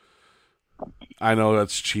 I know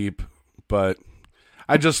that's cheap, but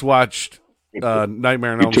I just watched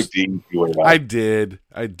Nightmare on Elm Street. I did,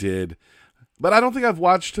 but I don't think I've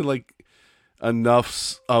watched like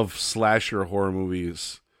enough of slasher horror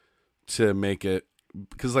movies to make it,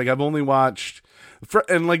 because like I've only watched,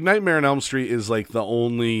 and like Nightmare on Elm Street is like the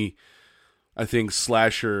only, I think,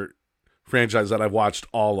 slasher franchise that I've watched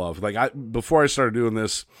all of. Like before I started doing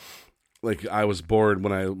this, like I was bored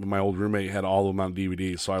when my old roommate had all of them on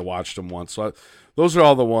DVD, so I watched them once. So those are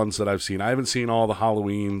all the ones that I've seen. I haven't seen all the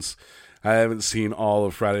Halloweens. I haven't seen all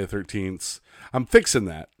of Friday the 13th. I'm fixing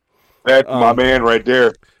that. That's my man right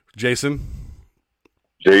there. Jason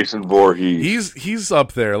Voorhees. He's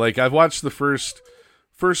up there. Like I've watched the first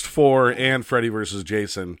four and Freddy versus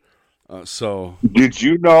Jason. So did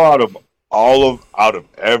you know out of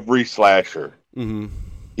every slasher,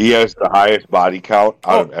 he has the highest body count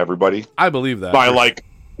out of everybody? I believe that by like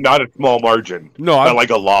not a small margin. No, by like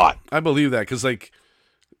a lot. I believe that because like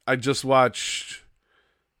I just watched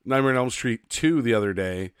Nightmare on Elm Street 2 the other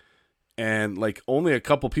day, and like only a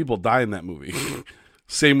couple people die in that movie.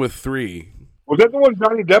 Same with 3. Was that the one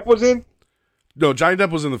Johnny Depp was in? No, Johnny Depp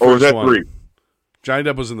was in the first one. Or was that one. 3? Johnny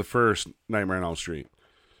Depp was in the first Nightmare on Elm Street.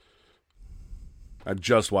 I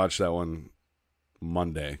just watched that one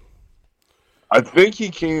Monday. I think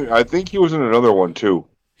he was in another one too.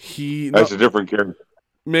 That's a different character.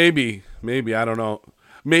 Maybe I don't know.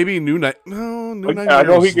 Maybe New Nightmare. I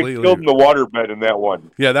know he gets killed in the waterbed in that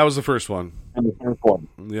one. Yeah, that was the first one. In the first one.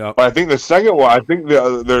 Yeah. But I think the second one, I think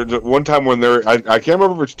the one time when I can't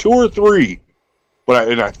remember if it's 2 or 3, but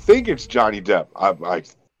I think it's Johnny Depp.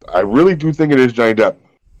 I really do think it is Johnny Depp,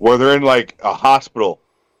 where they're in like a hospital.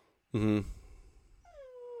 Mm-hmm.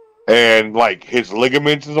 And like his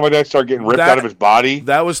ligaments and stuff like that start getting ripped out of his body.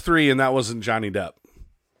 That was 3, and that wasn't Johnny Depp.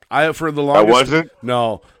 For the longest. That wasn't?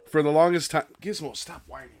 No, for the longest time. Gizmo, stop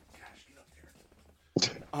whining. Gosh, get up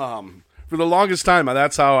here. For the longest time,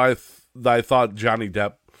 that's how I thought Johnny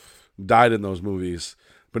Depp died in those movies.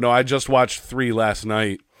 But no, I just watched 3 last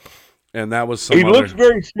night, and that was He looks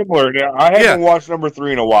very similar. Now, I haven't watched number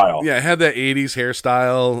 3 in a while. Yeah, it had that 80s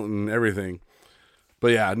hairstyle and everything.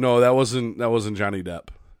 But yeah, no, that wasn't Johnny Depp.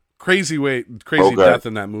 Crazy death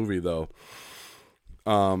in that movie, though.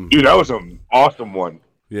 Dude, that was an awesome one.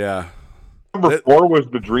 Yeah. Number 4 was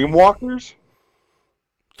the Dreamwalkers.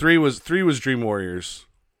 3 was Dream Warriors.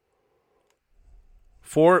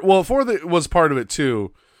 4 was part of it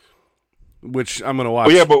too, which I'm gonna watch.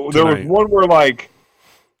 Oh yeah, but there was one where like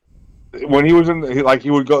when he was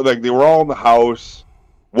he would go, like they were all in the house.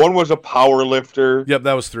 One was a power lifter. Yep,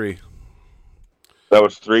 that was 3. That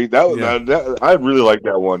was 3. That I really like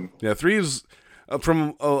that one. Yeah, 3 is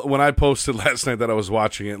from when I posted last night that I was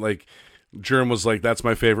watching it. Like, Germ was like, "That's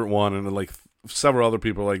my favorite one," and like several other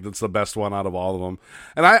people were like, "That's the best one out of all of them."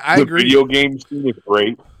 And I agree. The video game scene is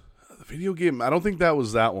great. The video game, I don't think that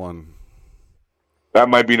was that one. That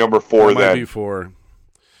might be number 4. That might be 4.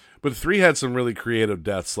 But 3 had some really creative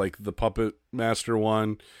deaths, like the Puppet Master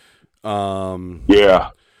one.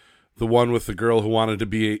 Yeah. the one with the girl who wanted to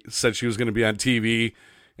be, said she was going to be on TV,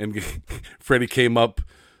 and Freddie came up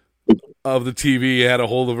of the TV, had a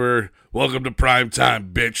hold of her. Welcome to prime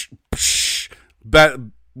time, bitch. Psh.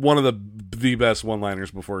 One of the best one-liners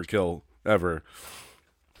before a kill ever.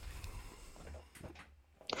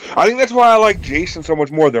 I think that's why I like Jason so much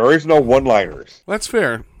more. There is no one-liners. That's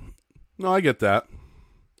fair. No, I get that.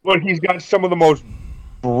 But he's got some of the most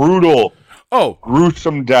brutal,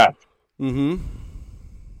 gruesome death. Mm-hmm.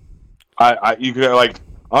 You could like,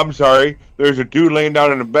 I'm sorry, there's a dude laying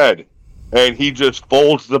down in a bed, and he just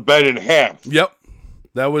folds the bed in half. Yep.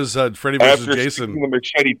 That was Freddy versus after Jason. sticking the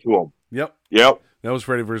machete to him. Yep. That was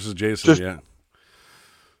Freddy versus Jason, just yeah.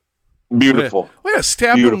 Beautiful. Oh, yeah,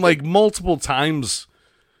 stabbed him like multiple times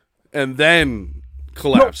and then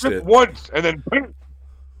collapsed it. Once, and then...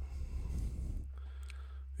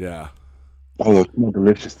 Yeah. Oh, it's more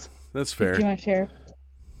delicious. That's fair. Do you want to share?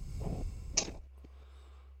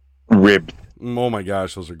 Ribs. Oh my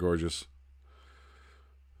gosh, those are gorgeous.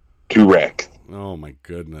 2 rack. Oh my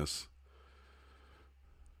goodness.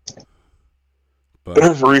 But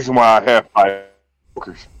there's a reason why I have 5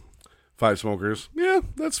 smokers. 5 smokers. Yeah,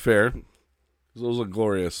 that's fair. Those look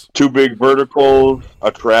glorious. 2 big verticals, a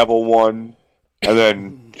travel one, and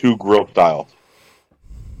then 2 grill styles.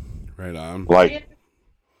 Right on. Like,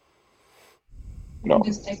 no.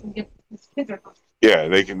 Yeah,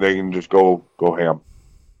 they can just go ham.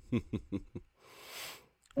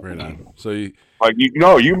 Right on. So you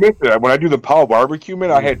missed it. When I do the Powell barbecue,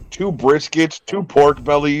 man, I had 2 briskets, 2 pork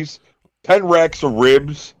bellies, 10 racks of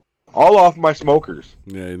ribs, all off my smokers.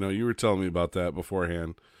 Yeah, you were telling me about that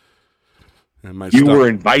beforehand. And you were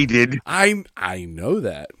invited. I know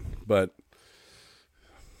that, but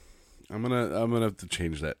I'm gonna have to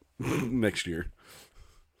change that next year.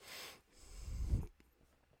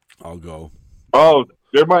 I'll go. Oh,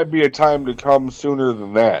 there might be a time to come sooner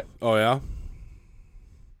than that. Oh yeah.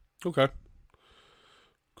 Okay.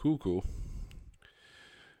 Cool.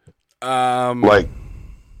 Like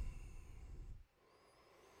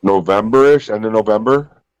November-ish, end of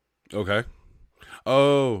November. Okay.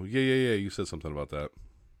 Oh, yeah. You said something about that.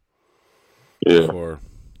 Yeah. Before.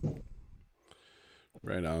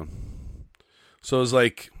 Right on. So it's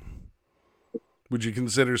like, would you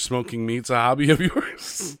consider smoking meats a hobby of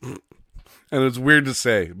yours? And it's weird to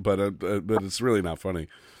say, but it's really not funny.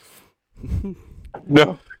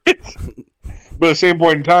 No. But at the same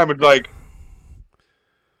point in time, it's like,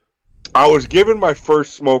 I was given my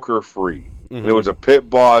first smoker free. Mm-hmm. And it was a Pit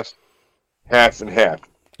Boss half and half.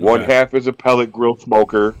 One half is a pellet grill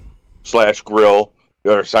smoker / grill.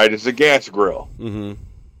 The other side is a gas grill. Mm-hmm.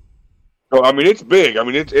 So, I mean, it's big. I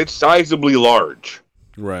mean, it's sizably large.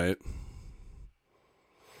 Right.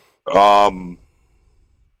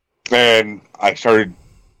 And I started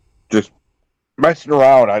just messing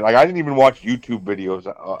around. I didn't even watch YouTube videos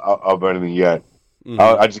of anything yet. Mm-hmm.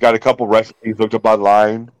 I just got a couple recipes looked up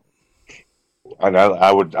online. And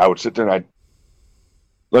I would sit there and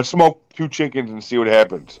let's smoke 2 chickens and see what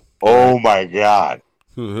happens. Oh my God.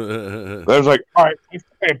 I was like, all right, let's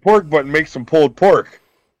try a pork butt and make some pulled pork.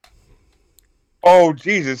 Oh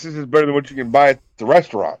Jesus, this is better than what you can buy at the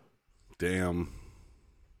restaurant. Damn.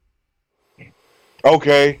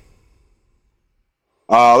 Okay.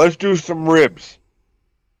 Let's do some ribs.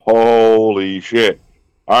 Holy shit.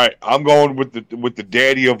 All right, I'm going with the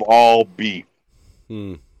daddy of all beef.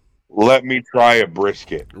 Let me try a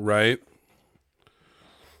brisket. Right.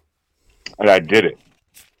 And I did it.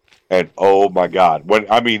 And oh my God.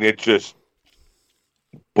 It's just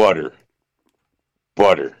butter.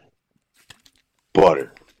 It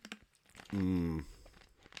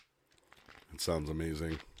sounds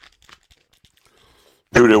amazing.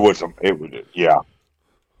 Dude, it was yeah.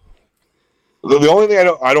 The only thing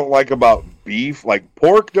I don't like about beef, like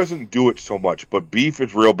pork doesn't do it so much, but beef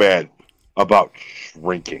is real bad about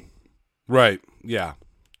shrinking. Right. Yeah.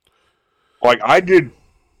 Like I did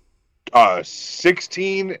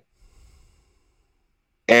 16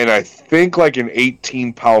 and I think like an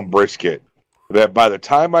 18-pound brisket that by the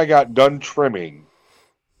time I got done trimming,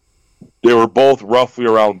 they were both roughly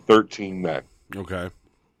around 13 then. Okay.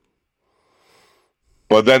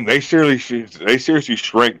 But then they seriously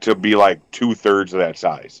shrank to be like 2/3 of that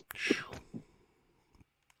size.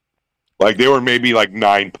 Like they were maybe like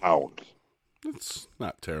 9 pounds. That's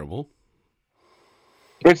not terrible.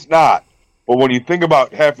 It's not. But when you think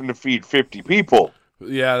about having to feed 50 people,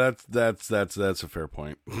 yeah, that's a fair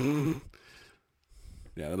point.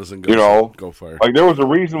 Yeah, that doesn't go go far. Like there was a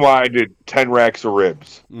reason why I did 10 racks of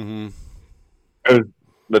ribs. Mm-hmm.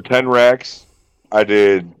 The 10 racks, I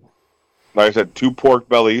did, like I said, 2 pork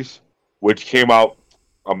bellies, which came out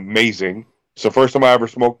amazing. It's the first time I ever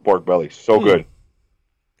smoked pork belly. So good.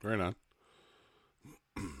 Very nice.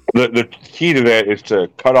 The key to that is to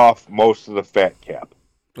cut off most of the fat cap.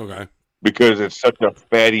 Okay. Because it's such a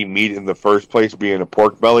fatty meat in the first place, being a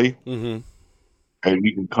pork belly. Mm-hmm. And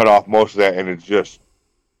you can cut off most of that, and it's just,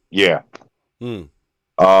 yeah. Mm.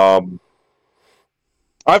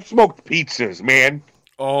 I've smoked pizzas, man.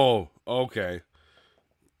 Oh, okay.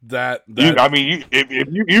 That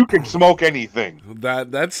if you can smoke anything.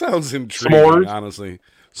 That sounds intriguing. S'mores? Honestly,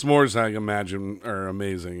 s'mores I imagine are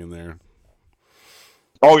amazing in there.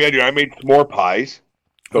 Oh yeah, dude! I made s'more pies.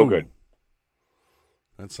 So good.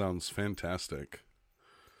 That sounds fantastic.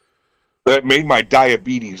 That made my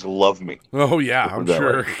diabetes love me. Oh yeah, I'm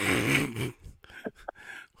sure.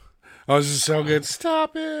 Oh, this is so good.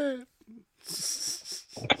 Stop it.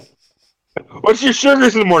 What's your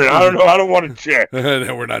sugars in the morning? I don't know. I don't want to check.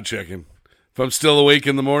 No, we're not checking. If I'm still awake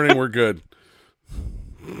in the morning, we're good.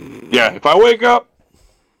 Yeah, if I wake up,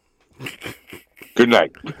 good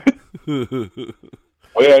night.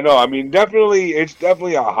 Oh yeah, no, I mean, it's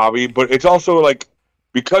definitely a hobby, but it's also like,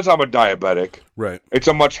 because I'm a diabetic, right? It's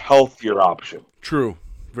a much healthier option. True,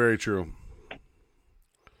 very true.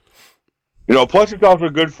 Plus it's also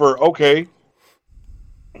good for, okay,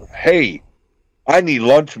 hey, I need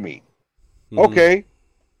lunch meat. Mm-hmm. Okay,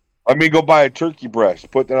 let me go buy a turkey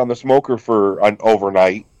breast, put that on the smoker for an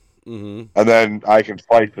overnight, and then I can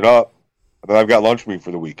slice it up, and then I've got lunch meat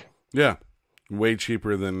for the week. Yeah, way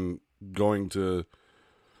cheaper than going to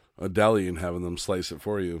a deli and having them slice it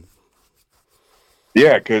for you.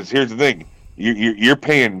 Yeah, because here's the thing: you're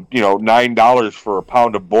paying $9 for a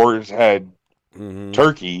pound of boar's head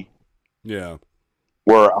turkey. Yeah,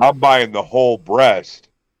 where I'm buying the whole breast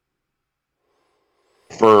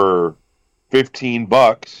for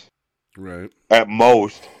 $15, right? At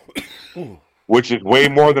most, which is way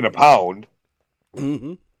more than a pound.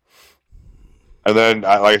 Mm-hmm. And then,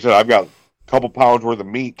 like I said, I've got a couple pounds worth of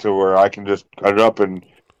meat to where I can just cut it up and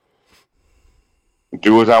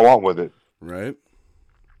do as I want with it. Right.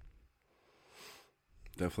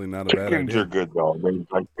 Definitely not a bad idea. Chickens are good though. I mean,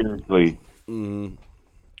 like, seriously. Mm-hmm.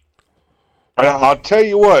 I'll tell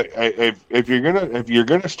you what. If you're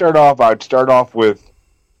gonna start off, I'd start off with,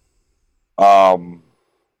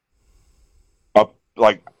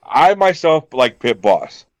 like, I myself like Pit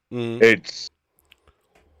Boss. Mm-hmm. It's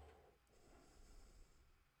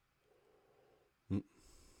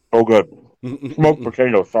so good. Smoked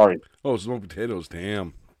potatoes. Sorry. Oh, smoked potatoes.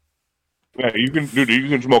 Damn. Yeah, you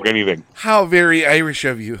can smoke anything. How very Irish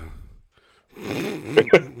of you.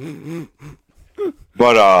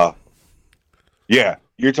 But yeah,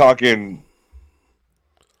 you're talking.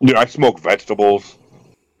 Dude, I smoke vegetables.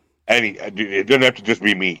 It doesn't have to just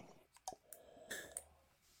be meat.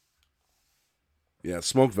 Yeah,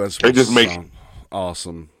 smoked vegetables. It just makes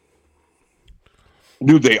awesome.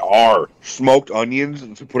 Dude, they are smoked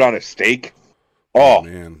onions to put on a steak. Oh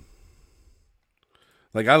man.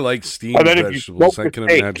 Like, I like steamed vegetables. I can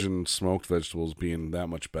imagine smoked vegetables being that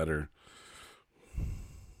much better.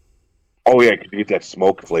 Oh, yeah, you get that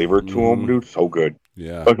smoked flavor to them, dude. So good.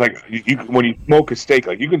 Yeah. But like, when you smoke a steak,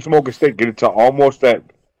 like, you can smoke a steak, get it to almost that,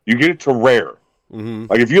 you get it to rare. Mm-hmm.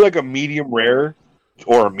 Like, if you like a medium rare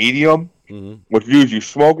or a medium, what you do is you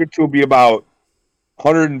smoke it to be about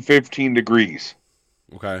 115 degrees.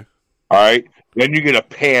 Okay. All right? Then you get a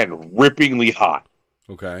pan rippingly hot.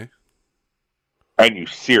 Okay. And you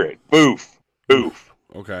sear it. Boof. Boof.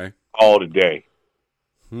 Okay. All day.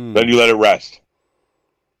 Then you let it rest.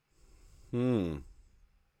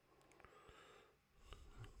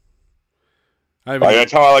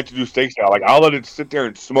 That's how I like to do steaks now. Like, I'll let it sit there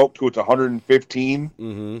and smoke to it's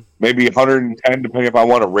 115, maybe 110, depending if I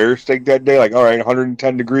want a rare steak that day. Like, all right,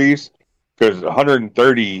 110 degrees, because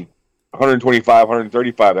 130, 125,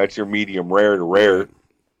 135, that's your medium rare to rare.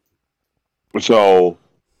 So,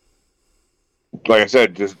 like I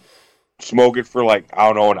said, just smoke it for, like, I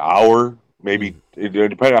don't know, an hour, maybe,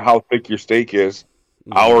 depending on how thick your steak is,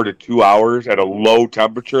 hour to 2 hours at a low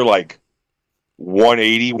temperature, like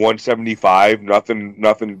 180, 175,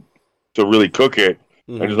 nothing to really cook it,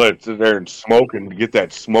 and just let it sit there and smoke and get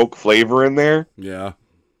that smoke flavor in there. Yeah.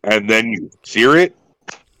 And then you sear it.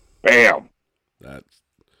 Bam.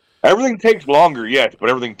 Everything takes longer, yes, but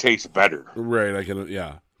everything tastes better. Right,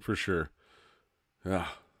 yeah, for sure. Yeah.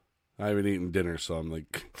 I haven't eaten dinner, so I'm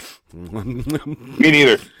like... Me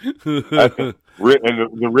neither. And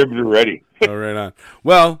the ribs are ready. Oh, right on.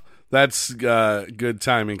 Well, that's good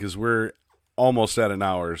timing, because we're almost at an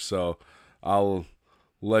hour, so I'll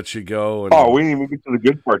let you go. And... we didn't even get to the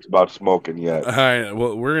good parts about smoking yet. All right.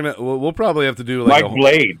 Well, we'll probably have to do like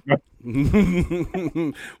Blade.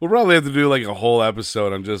 We'll probably have to do like a whole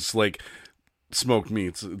episode on just like smoked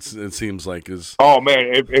meats. It seems like is. Oh man,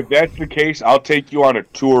 if that's the case, I'll take you on a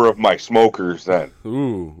tour of my smokers then.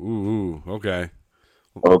 Ooh. Okay.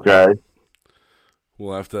 Okay.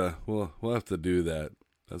 We'll have to do that.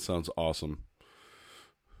 That sounds awesome.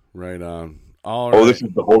 Right on. All right. Oh, this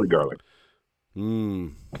is the holy garlic.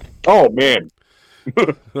 Oh man.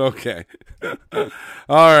 Okay. All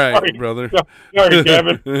right, Sorry. brother. Sorry,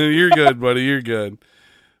 Kevin. You're good, buddy. You're good.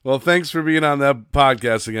 Well, thanks for being on that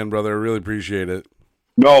podcast again, brother. I really appreciate it.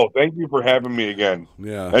 No, thank you for having me again.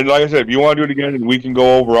 Yeah. And like I said, if you want to do it again and we can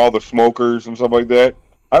go over all the smokers and stuff like that,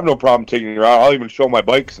 I have no problem taking you out. I'll even show my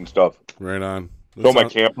bikes and stuff. Right on. Show my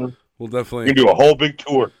camper. We'll definitely You can do a whole big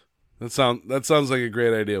tour. That sounds like a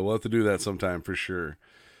great idea. We'll have to do that sometime for sure.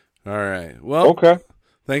 All right. Well, Okay.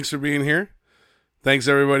 Thanks for being here. Thanks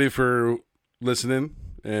everybody for listening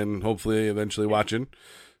and hopefully eventually watching.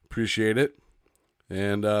 Appreciate it.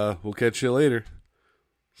 And we'll catch you later.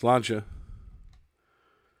 Sláinte.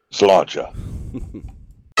 Sláinte.